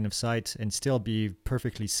visual line of sight and still be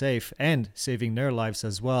perfectly safe and saving their lives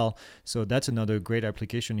as well. So that's another great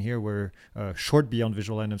application here where short beyond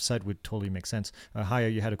visual line of sight would totally make sense. Haya,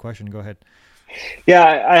 you had a question. Go ahead.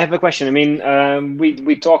 Yeah, I have a question. I mean,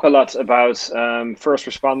 we talk a lot about first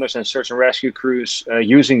responders and search and rescue crews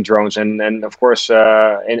using drones, and of course,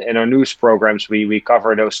 in our news programs, we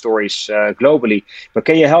cover those stories globally. But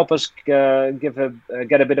can you help us get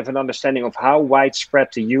a bit of an understanding of how widespread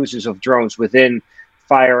the use is of drones within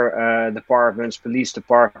fire departments, police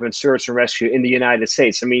departments, search and rescue in the United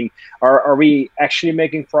States? I mean, are we actually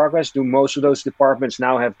making progress? Do most of those departments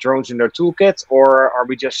now have drones in their toolkit, or are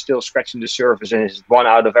we just still scratching the surface and is one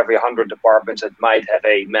out of every 100 departments that might have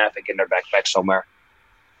a Mavic in their backpack somewhere?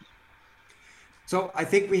 So I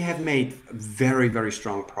think we have made very, very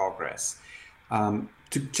strong progress.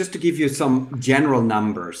 Just to give you some general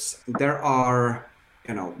numbers, there are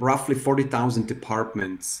roughly 40,000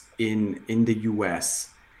 departments in the US,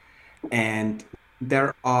 and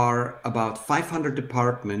there are about 500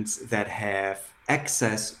 departments that have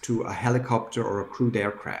access to a helicopter or a crewed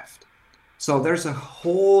aircraft. So there's a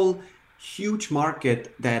whole huge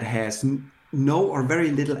market that has no or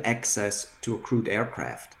very little access to a crewed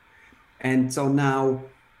aircraft. And so now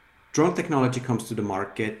drone technology comes to the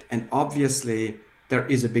market, and obviously there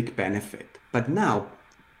is a big benefit. But now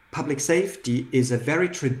public safety is a very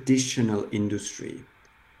traditional industry.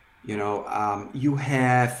 You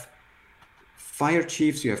have fire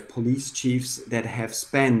chiefs, you have police chiefs that have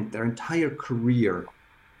spent their entire career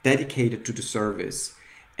dedicated to the service.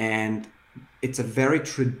 And it's a very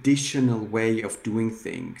traditional way of doing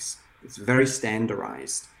things. It's very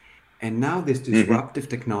standardized. And now this disruptive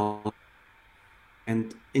technology.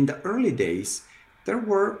 And in the early days, there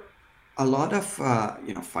were a lot of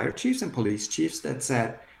fire chiefs and police chiefs that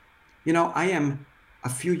said, I am a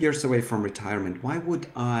few years away from retirement. Why would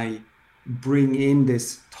I bring in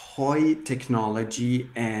this toy technology?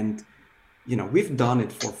 And, we've done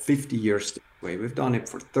it for 50 years this way. We've done it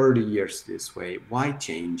for 30 years this way. Why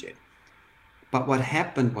change it? But what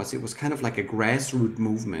happened was it was kind of like a grassroots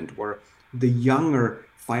movement where the younger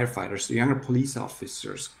firefighters, the younger police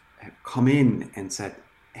officers have come in and said,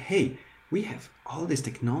 hey, we have all this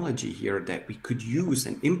technology here that we could use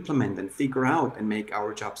and implement and figure out and make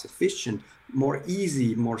our jobs efficient, more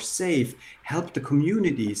easy, more safe, help the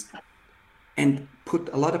communities, and put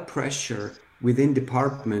a lot of pressure within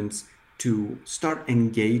departments to start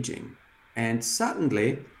engaging. And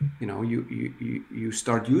suddenly, you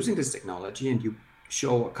start using this technology and you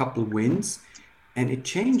show a couple wins, and it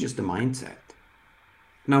changes the mindset.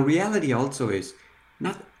 Now, reality also is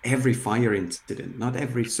not every fire incident, not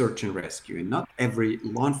every search and rescue, and not every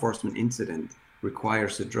law enforcement incident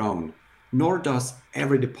requires a drone, nor does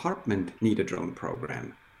every department need a drone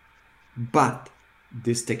program. But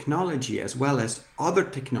this technology, as well as other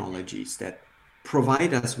technologies that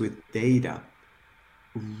provide us with data,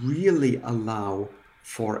 really allow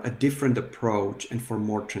for a different approach and for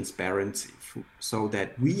more transparency, so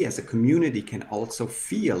that we as a community can also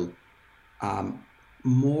feel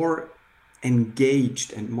more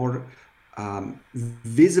engaged and more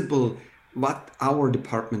visible what our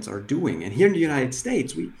departments are doing. And here in the United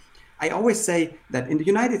States, I always say that in the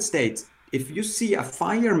United States, if you see a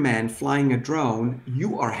fireman flying a drone,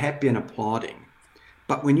 you are happy and applauding.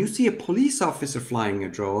 But when you see a police officer flying a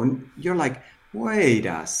drone, you're like, wait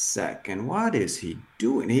a second, what is he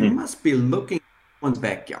doing? He must be looking at someone's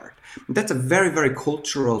backyard. That's a very, very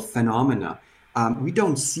cultural phenomena. We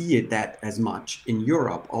don't see it that as much in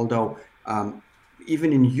Europe, although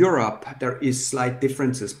even in Europe, there is slight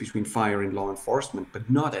differences between fire and law enforcement, but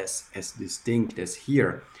not as distinct as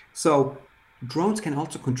here. So drones can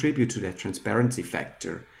also contribute to that transparency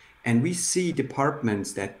factor. And we see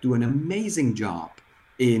departments that do an amazing job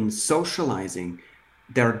in socializing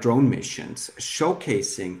their drone missions,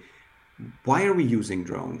 showcasing why are we using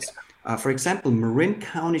drones. For example, Marin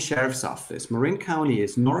County Sheriff's Office. Marin County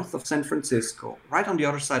is north of San Francisco, right on the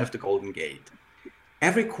other side of the Golden Gate.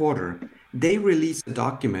 Every quarter, they release a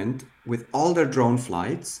document with all their drone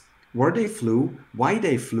flights, where they flew, why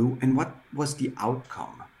they flew, and what was the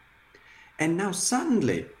outcome. And now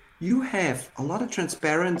suddenly you have a lot of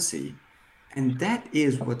transparency, and that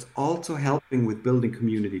is what's also helping with building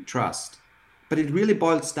community trust. But it really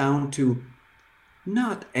boils down to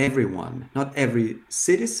not everyone, not every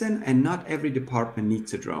citizen, and not every department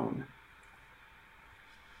needs a drone.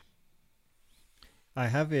 I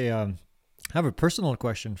have a personal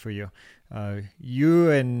question for you.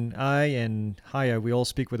 You and I and Haya, we all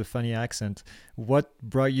speak with a funny accent. What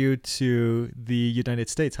brought you to the United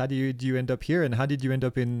States? How did you end up here, and how did you end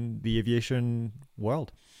up in the aviation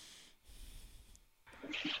world?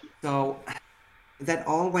 So that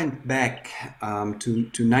all went back to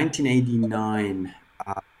 1989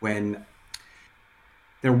 when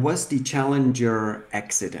there was the Challenger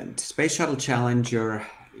accident. Space Shuttle Challenger,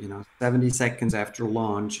 70 seconds after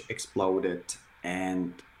launch, exploded,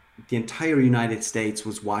 and the entire United States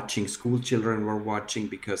was watching. School children were watching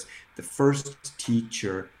because the first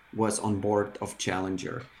teacher was on board of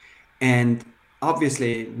Challenger. And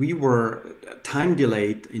obviously, we were time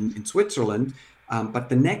delayed in Switzerland, but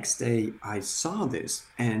the next day I saw this,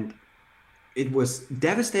 and it was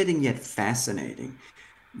devastating yet fascinating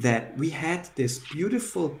that we had this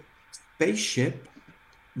beautiful spaceship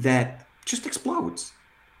that just explodes.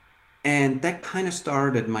 And that kind of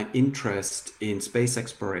started my interest in space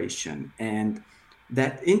exploration. And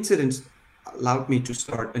that incident allowed me to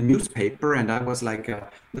start a newspaper. And I was like a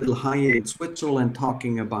little high in Switzerland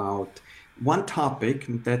talking about one topic,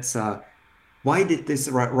 that's why did this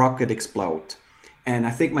rocket explode? And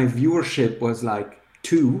I think my viewership was like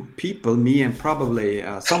 2 people, me and probably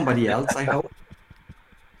somebody else, I hope.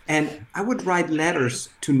 And I would write letters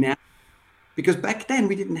to NASA, because back then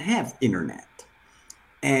we didn't have internet.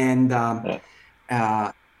 And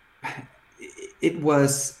it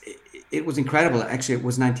was incredible. Actually, it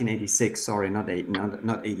was 1986. Sorry, not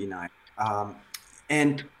 89.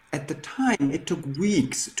 And at the time, it took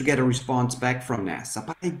weeks to get a response back from NASA,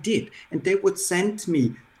 but I did. And they would send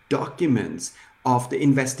me documents of the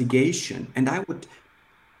investigation, and I would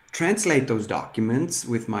translate those documents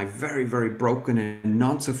with my very, very broken and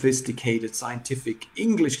non-sophisticated scientific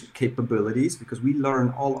English capabilities, because we learn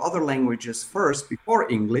all other languages first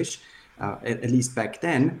before English, at least back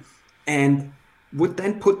then, and would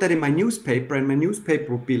then put that in my newspaper, and my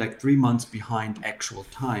newspaper would be like 3 months behind actual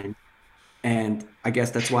time. And I guess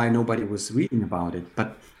that's why nobody was reading about it.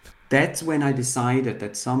 But that's when I decided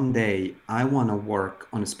that someday I want to work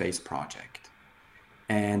on a space project.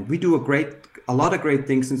 And we do a lot of great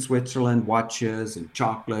things in Switzerland, watches and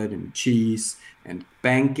chocolate and cheese and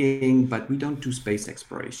banking, but we don't do space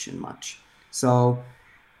exploration much. So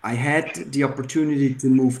I had the opportunity to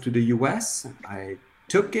move to the US. I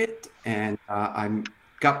took it, and I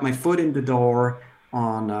got my foot in the door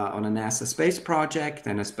on a NASA space project,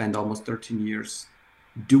 and I spent almost 13 years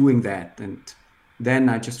doing that. And then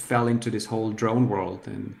I just fell into this whole drone world,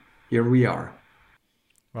 and here we are.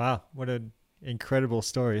 Wow, what an incredible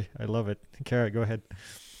story. I love it. Kara, go ahead.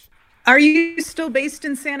 Are you still based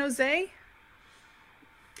in San Jose?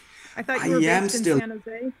 I thought you were based in San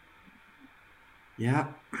Jose. Yeah,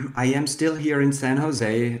 I am still here in San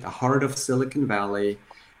Jose, the heart of Silicon Valley.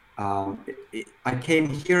 I came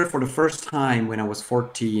here for the first time when I was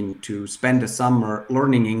 14 to spend the summer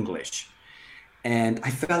learning English. And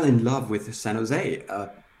I fell in love with San Jose.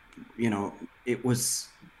 It was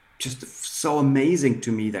just so amazing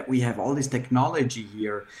to me that we have all this technology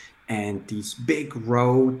here and these big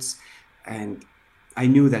roads. And I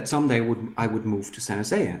knew that someday I would move to San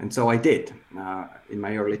Jose. And so I did. In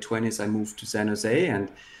my early 20s, I moved to San Jose,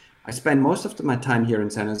 and I spent most of my time here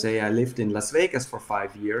in San Jose. I lived in Las Vegas for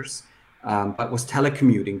 5 years, but was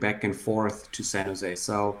telecommuting back and forth to San Jose.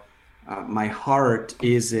 So my heart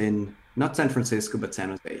is in not San Francisco, but San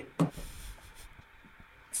Jose.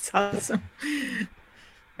 That's awesome.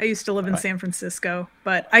 I used to live in San Francisco,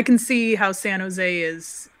 but I can see how San Jose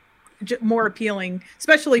is more appealing,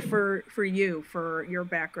 especially for you, for your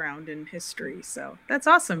background in history. So that's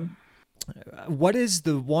awesome. What is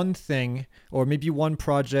the one thing, or maybe one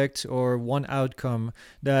project or one outcome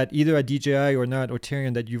that either at DJI or now at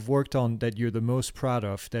Auterion that you've worked on that you're the most proud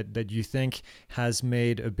of, that you think has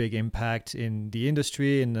made a big impact in the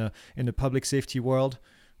industry, in the public safety world?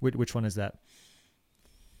 Which one is that?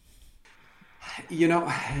 You know,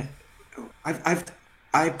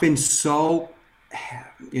 I've been so,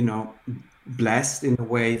 blessed in a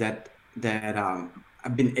way that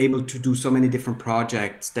I've been able to do so many different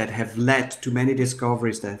projects that have led to many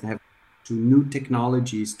discoveries, that have to new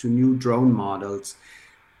technologies, to new drone models.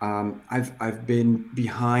 I've been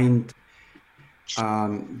behind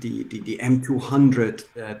the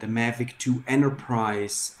M200, the Mavic 2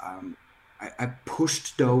 Enterprise. I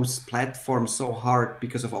pushed those platforms so hard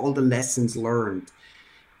because of all the lessons learned,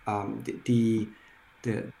 the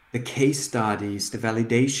the case studies, the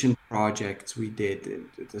validation projects we did,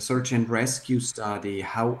 the search and rescue study,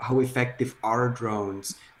 how effective are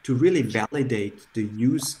drones to really validate the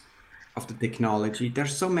use of the technology.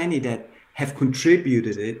 There's so many that have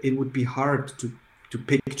contributed it. It would be hard to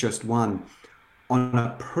pick just one. On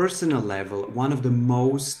a personal level, one of the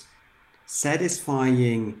most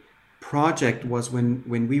satisfying project was when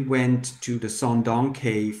we went to the Son Dong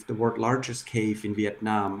cave, the world's largest cave in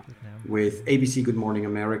Vietnam, with ABC Good Morning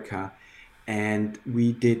America. And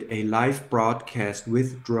we did a live broadcast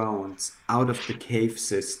with drones out of the cave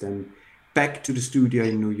system back to the studio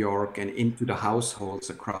in New York and into the households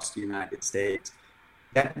across the United States.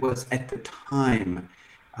 That was at the time,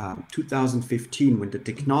 2015, when the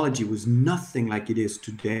technology was nothing like it is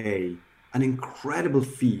today. An incredible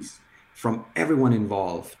feat from everyone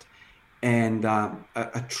involved, and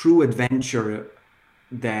a true adventure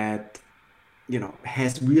that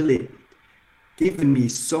has really given me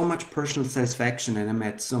so much personal satisfaction. And I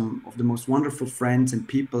met some of the most wonderful friends and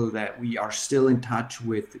people that we are still in touch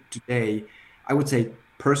with today. I would say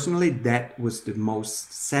personally that was the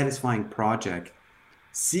most satisfying project.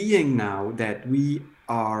 Seeing now that we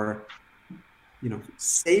are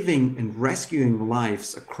saving and rescuing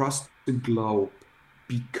lives across the globe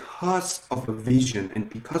because of a vision and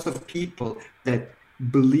because of people that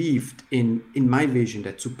believed in my vision,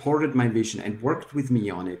 that supported my vision and worked with me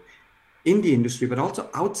on it in the industry, but also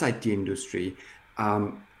outside the industry.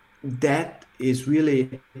 That is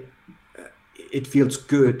really, it feels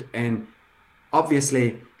good. And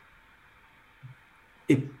obviously,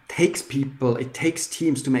 it takes people, it takes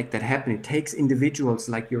teams to make that happen. It takes individuals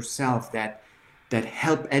like yourself that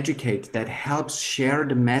help educate, that helps share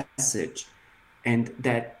the message, and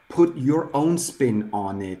that put your own spin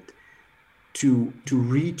on it to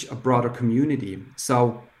reach a broader community.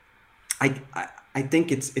 So I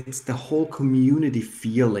think it's the whole community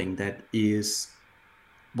feeling that is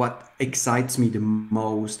what excites me the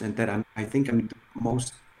most, and that I think I'm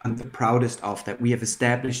the proudest of, that we have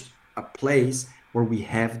established a place where we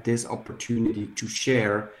have this opportunity to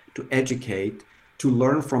share, to educate, to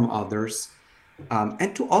learn from others,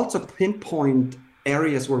 and to also pinpoint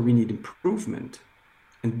areas where we need improvement.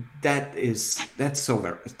 And that's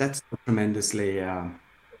so tremendously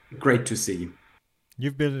great to see.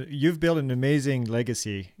 You've built an amazing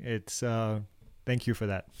legacy. It's thank you for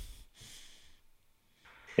that.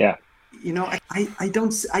 Yeah. I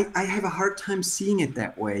have a hard time seeing it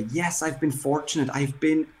that way. Yes, I've been fortunate. I've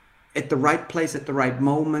been at the right place at the right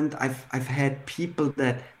moment. I've had people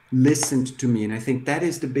that listened to me, and I think that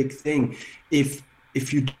is the big thing. If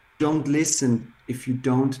you don't listen, if you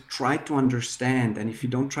don't try to understand, and if you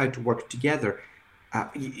don't try to work together,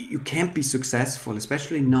 you can't be successful,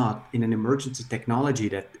 especially not in an emergency technology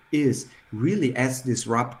that is really as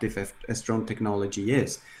disruptive as drone technology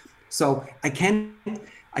is. So I can't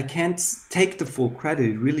take the full credit.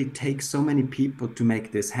 It really takes so many people to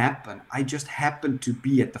make this happen. I just happen to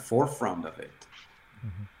be at the forefront of it.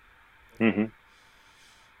 Mm-hmm. Mm-hmm.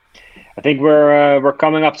 I think we're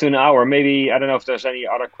coming up to an hour. Maybe, I don't know if there's any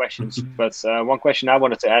other questions, but one question I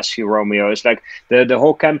wanted to ask you, Romeo, is like the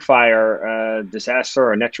whole campfire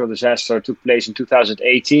disaster or natural disaster took place in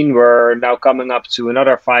 2018. We're now coming up to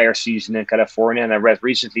another fire season in California, and I read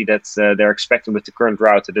recently that they're expecting with the current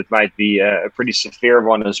drought that it might be a pretty severe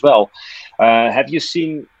one as well. Have you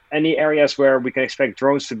seen any areas where we can expect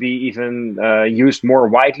drones to be even used more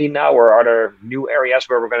widely now, or are there new areas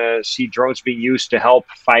where we're going to see drones being used to help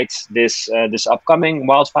fight this upcoming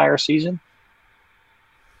wildfire season?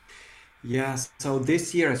 Yeah, so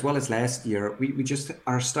this year as well as last year, we just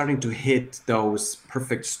are starting to hit those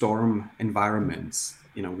perfect storm environments.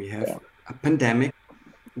 We have a pandemic,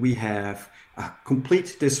 we have a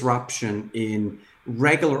complete disruption in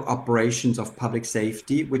regular operations of public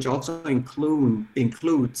safety, which also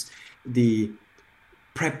includes the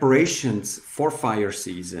preparations for fire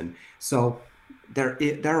season. So there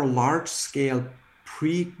are large-scale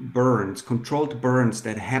pre-burns, controlled burns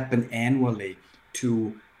that happen annually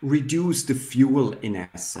to reduce the fuel in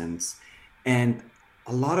essence. And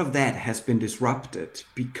a lot of that has been disrupted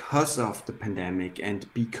because of the pandemic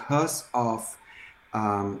and because of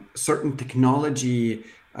certain technology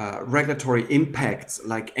regulatory impacts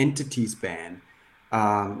like entities ban,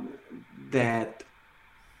 that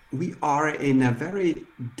we are in a very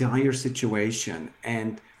dire situation.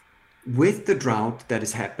 And with the drought that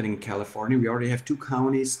is happening in California, we already have 2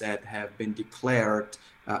 counties that have been declared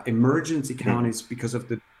emergency counties because of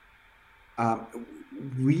the,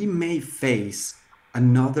 we may face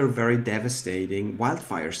another very devastating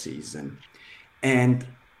wildfire season. And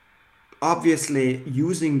obviously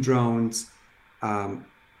using drones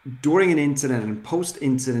during an incident and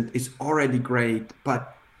post-incident is already great,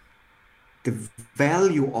 but the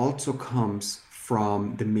value also comes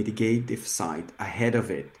from the mitigative side ahead of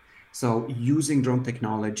it. So using drone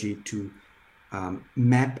technology to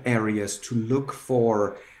map areas, to look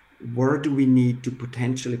for where do we need to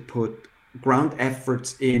potentially put ground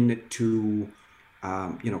efforts in to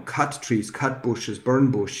cut trees, cut bushes, burn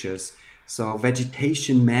bushes. So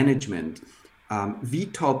vegetation management,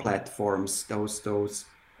 VTOL platforms, those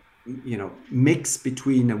mix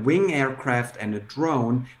between a wing aircraft and a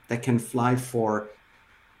drone that can fly for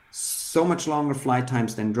so much longer flight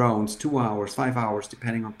times than drones, 2 hours, 5 hours,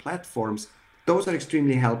 depending on platforms. Those are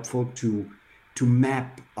extremely helpful to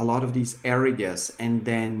map a lot of these areas and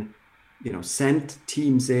then send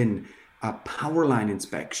teams in a power line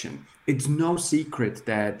inspection. It's no secret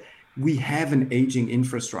that we have an aging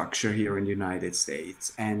infrastructure here in the United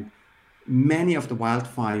States, and many of the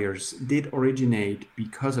wildfires did originate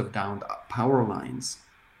because of downed power lines.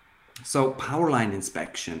 So power line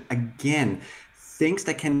inspection, again, things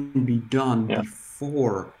that can be done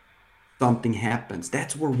before something happens.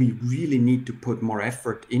 That's where we really need to put more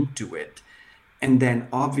effort into it. And then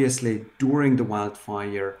obviously during the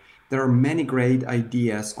wildfire, there are many great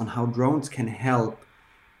ideas on how drones can help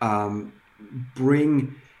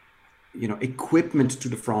bring equipment to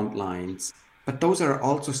the front lines, but those are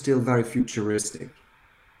also still very futuristic.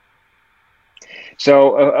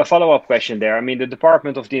 So a follow-up question there. I mean, the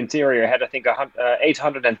Department of the Interior had, I think,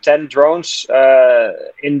 810 drones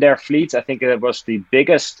in their fleet. I think it was the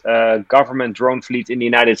biggest government drone fleet in the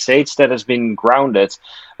United States that has been grounded.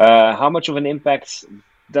 How much of an impact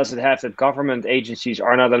does it have that government agencies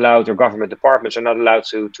are not allowed, or government departments are not allowed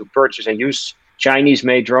to purchase and use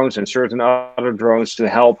Chinese-made drones and certain other drones to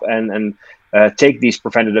help and take these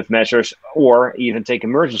preventative measures, or even take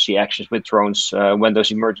emergency actions with drones when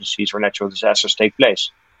those emergencies or natural disasters take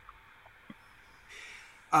place?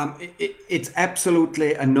 It's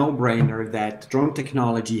absolutely a no-brainer that drone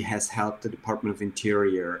technology has helped the Department of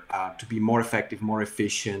Interior to be more effective, more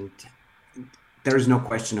efficient. There is no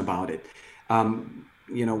question about it.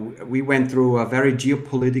 We went through a very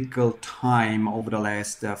geopolitical time over the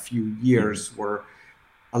last few years where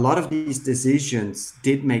a lot of these decisions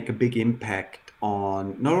did make a big impact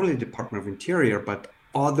on not only the Department of Interior, but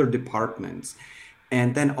other departments.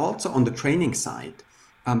 And then also on the training side,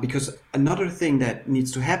 because another thing that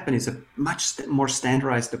needs to happen is a much more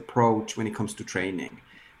standardized approach when it comes to training.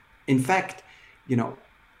 In fact,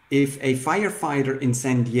 if a firefighter in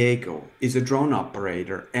San Diego is a drone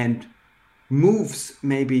operator and moves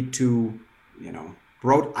maybe to,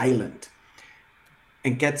 Rhode Island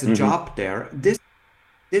and gets a job there,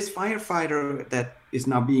 this firefighter that is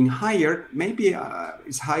now being hired maybe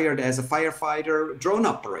is hired as a firefighter drone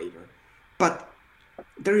operator, but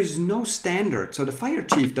there is no standard. So the fire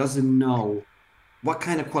chief doesn't know what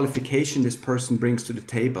kind of qualification this person brings to the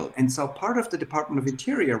table. And so part of the Department of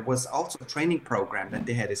Interior was also a training program that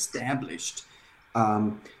they had established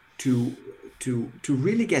to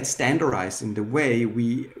really get standardized in the way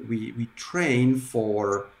we train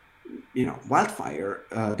for wildfire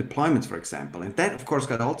deployments, for example. And that, of course,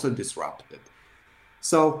 got also disrupted.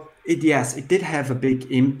 So it did have a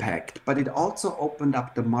big impact, but it also opened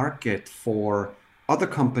up the market for other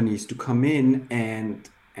companies to come in and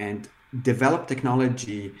develop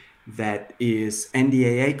technology that is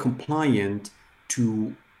NDAA compliant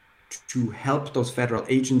to help those federal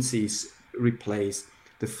agencies replace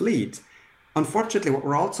the fleet. Unfortunately, what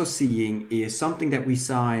we're also seeing is something that we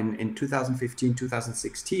saw in 2015,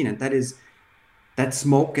 2016, and that is that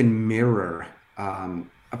smoke and mirror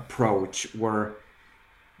approach where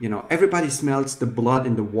everybody smells the blood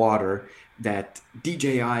in the water, that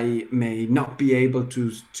DJI may not be able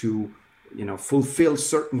to fulfill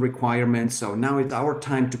certain requirements. So now it's our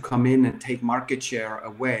time to come in and take market share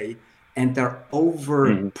away. And they're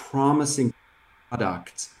over promising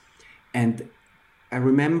products. And I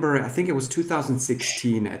remember, I think it was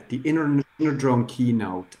 2016 at the Inner Drone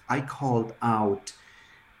keynote, I called out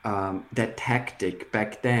that tactic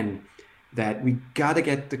back then, that we got to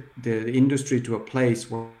get the industry to a place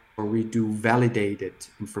where we do validated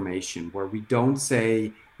information, where we don't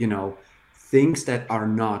say, things that are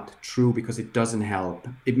not true because it doesn't help.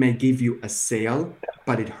 It may give you a sale,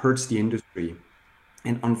 but it hurts the industry.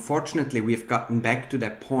 And unfortunately, we've gotten back to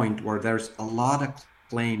that point where there's a lot of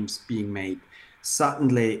claims being made.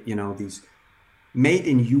 Suddenly, these made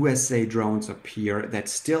in USA drones appear that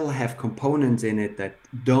still have components in it that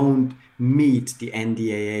don't meet the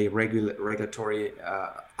NDAA regulatory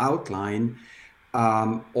outline,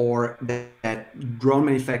 or that drone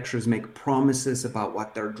manufacturers make promises about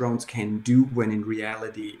what their drones can do when in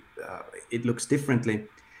reality it looks differently.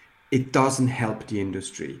 It doesn't help the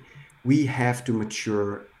industry. We have to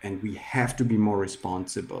mature and we have to be more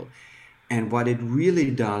responsible. And what it really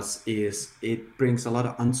does is it brings a lot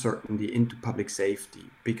of uncertainty into public safety,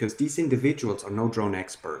 because these individuals are no drone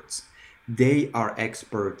experts. They are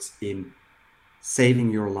experts in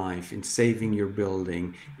saving your life, in saving your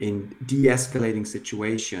building, in de-escalating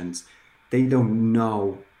situations. They don't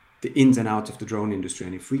know the ins and outs of the drone industry.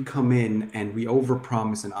 And if we come in and we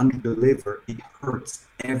overpromise and underdeliver, it hurts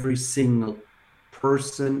every single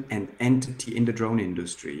person and entity in the drone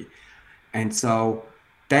industry. And so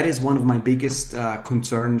that is one of my biggest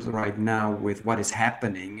concerns right now with what is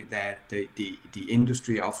happening, that the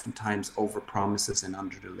industry oftentimes overpromises and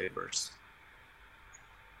underdelivers.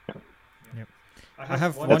 Yep. I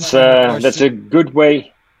have one that's a good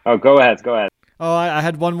way. Oh, go ahead. Oh, I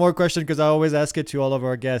had one more question, because I always ask it to all of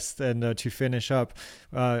our guests. And to finish up,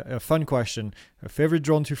 a fun question: a favorite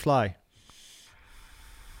drone to fly?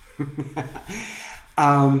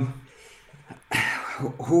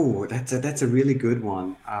 That's a really good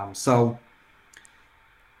one. So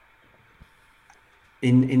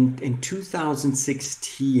in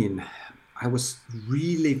 2016, I was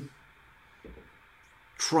really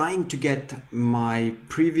trying to get my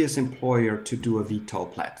previous employer to do a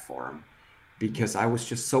VTOL platform, because I was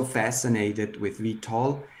just so fascinated with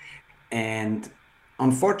VTOL, and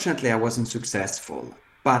unfortunately I wasn't successful.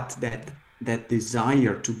 But that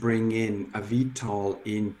desire to bring in a VTOL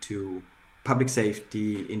into public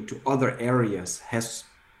safety, into other areas, has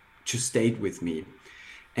just stayed with me.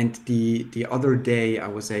 And the other day I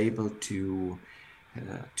was able to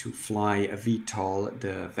fly a VTOL,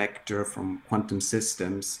 the Vector from Quantum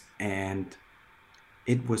Systems, and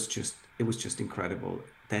it was just incredible.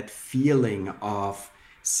 That feeling of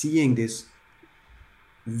seeing this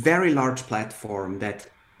very large platform that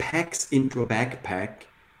packs into a backpack,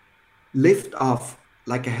 lift off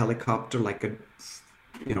like a helicopter, like a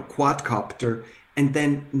quadcopter, and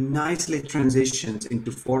then nicely transitions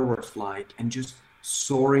into forward flight and just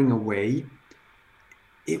soaring away.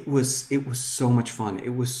 It was so much fun.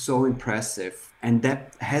 It was so impressive, and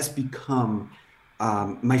that has become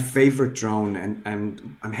my favorite drone.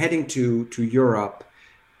 And I'm heading to Europe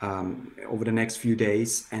over the next few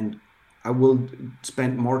days, and I will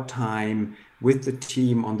spend more time with the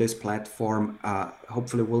team on this platform.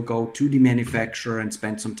 Hopefully we'll go to the manufacturer and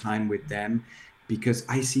spend some time with them, because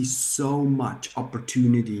I see so much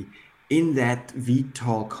opportunity in that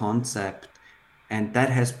VTOL concept, and that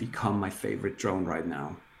has become my favorite drone right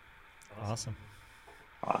now. Awesome.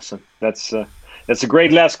 That's a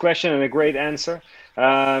great last question and a great answer.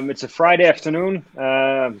 It's a Friday afternoon.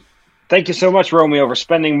 Thank you so much, Romeo, for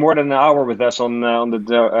spending more than an hour with us on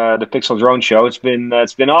the PixL Drone Show. It's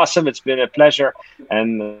been awesome. It's been a pleasure,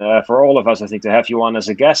 and for all of us, I think, to have you on as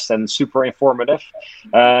a guest, and super informative.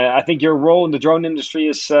 I think your role in the drone industry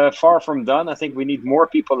is far from done. I think we need more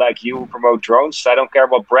people like you who promote drones. I don't care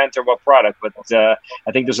what brand or what product, but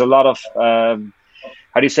I think there's a lot of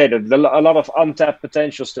how do you say that? A lot of untapped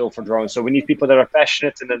potential still for drones. So we need people that are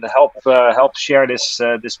passionate and that help share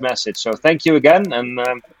this message. So thank you again, and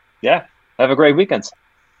have a great weekend.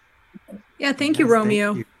 Yeah, thank you,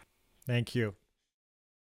 Romeo. Thank you. Thank you.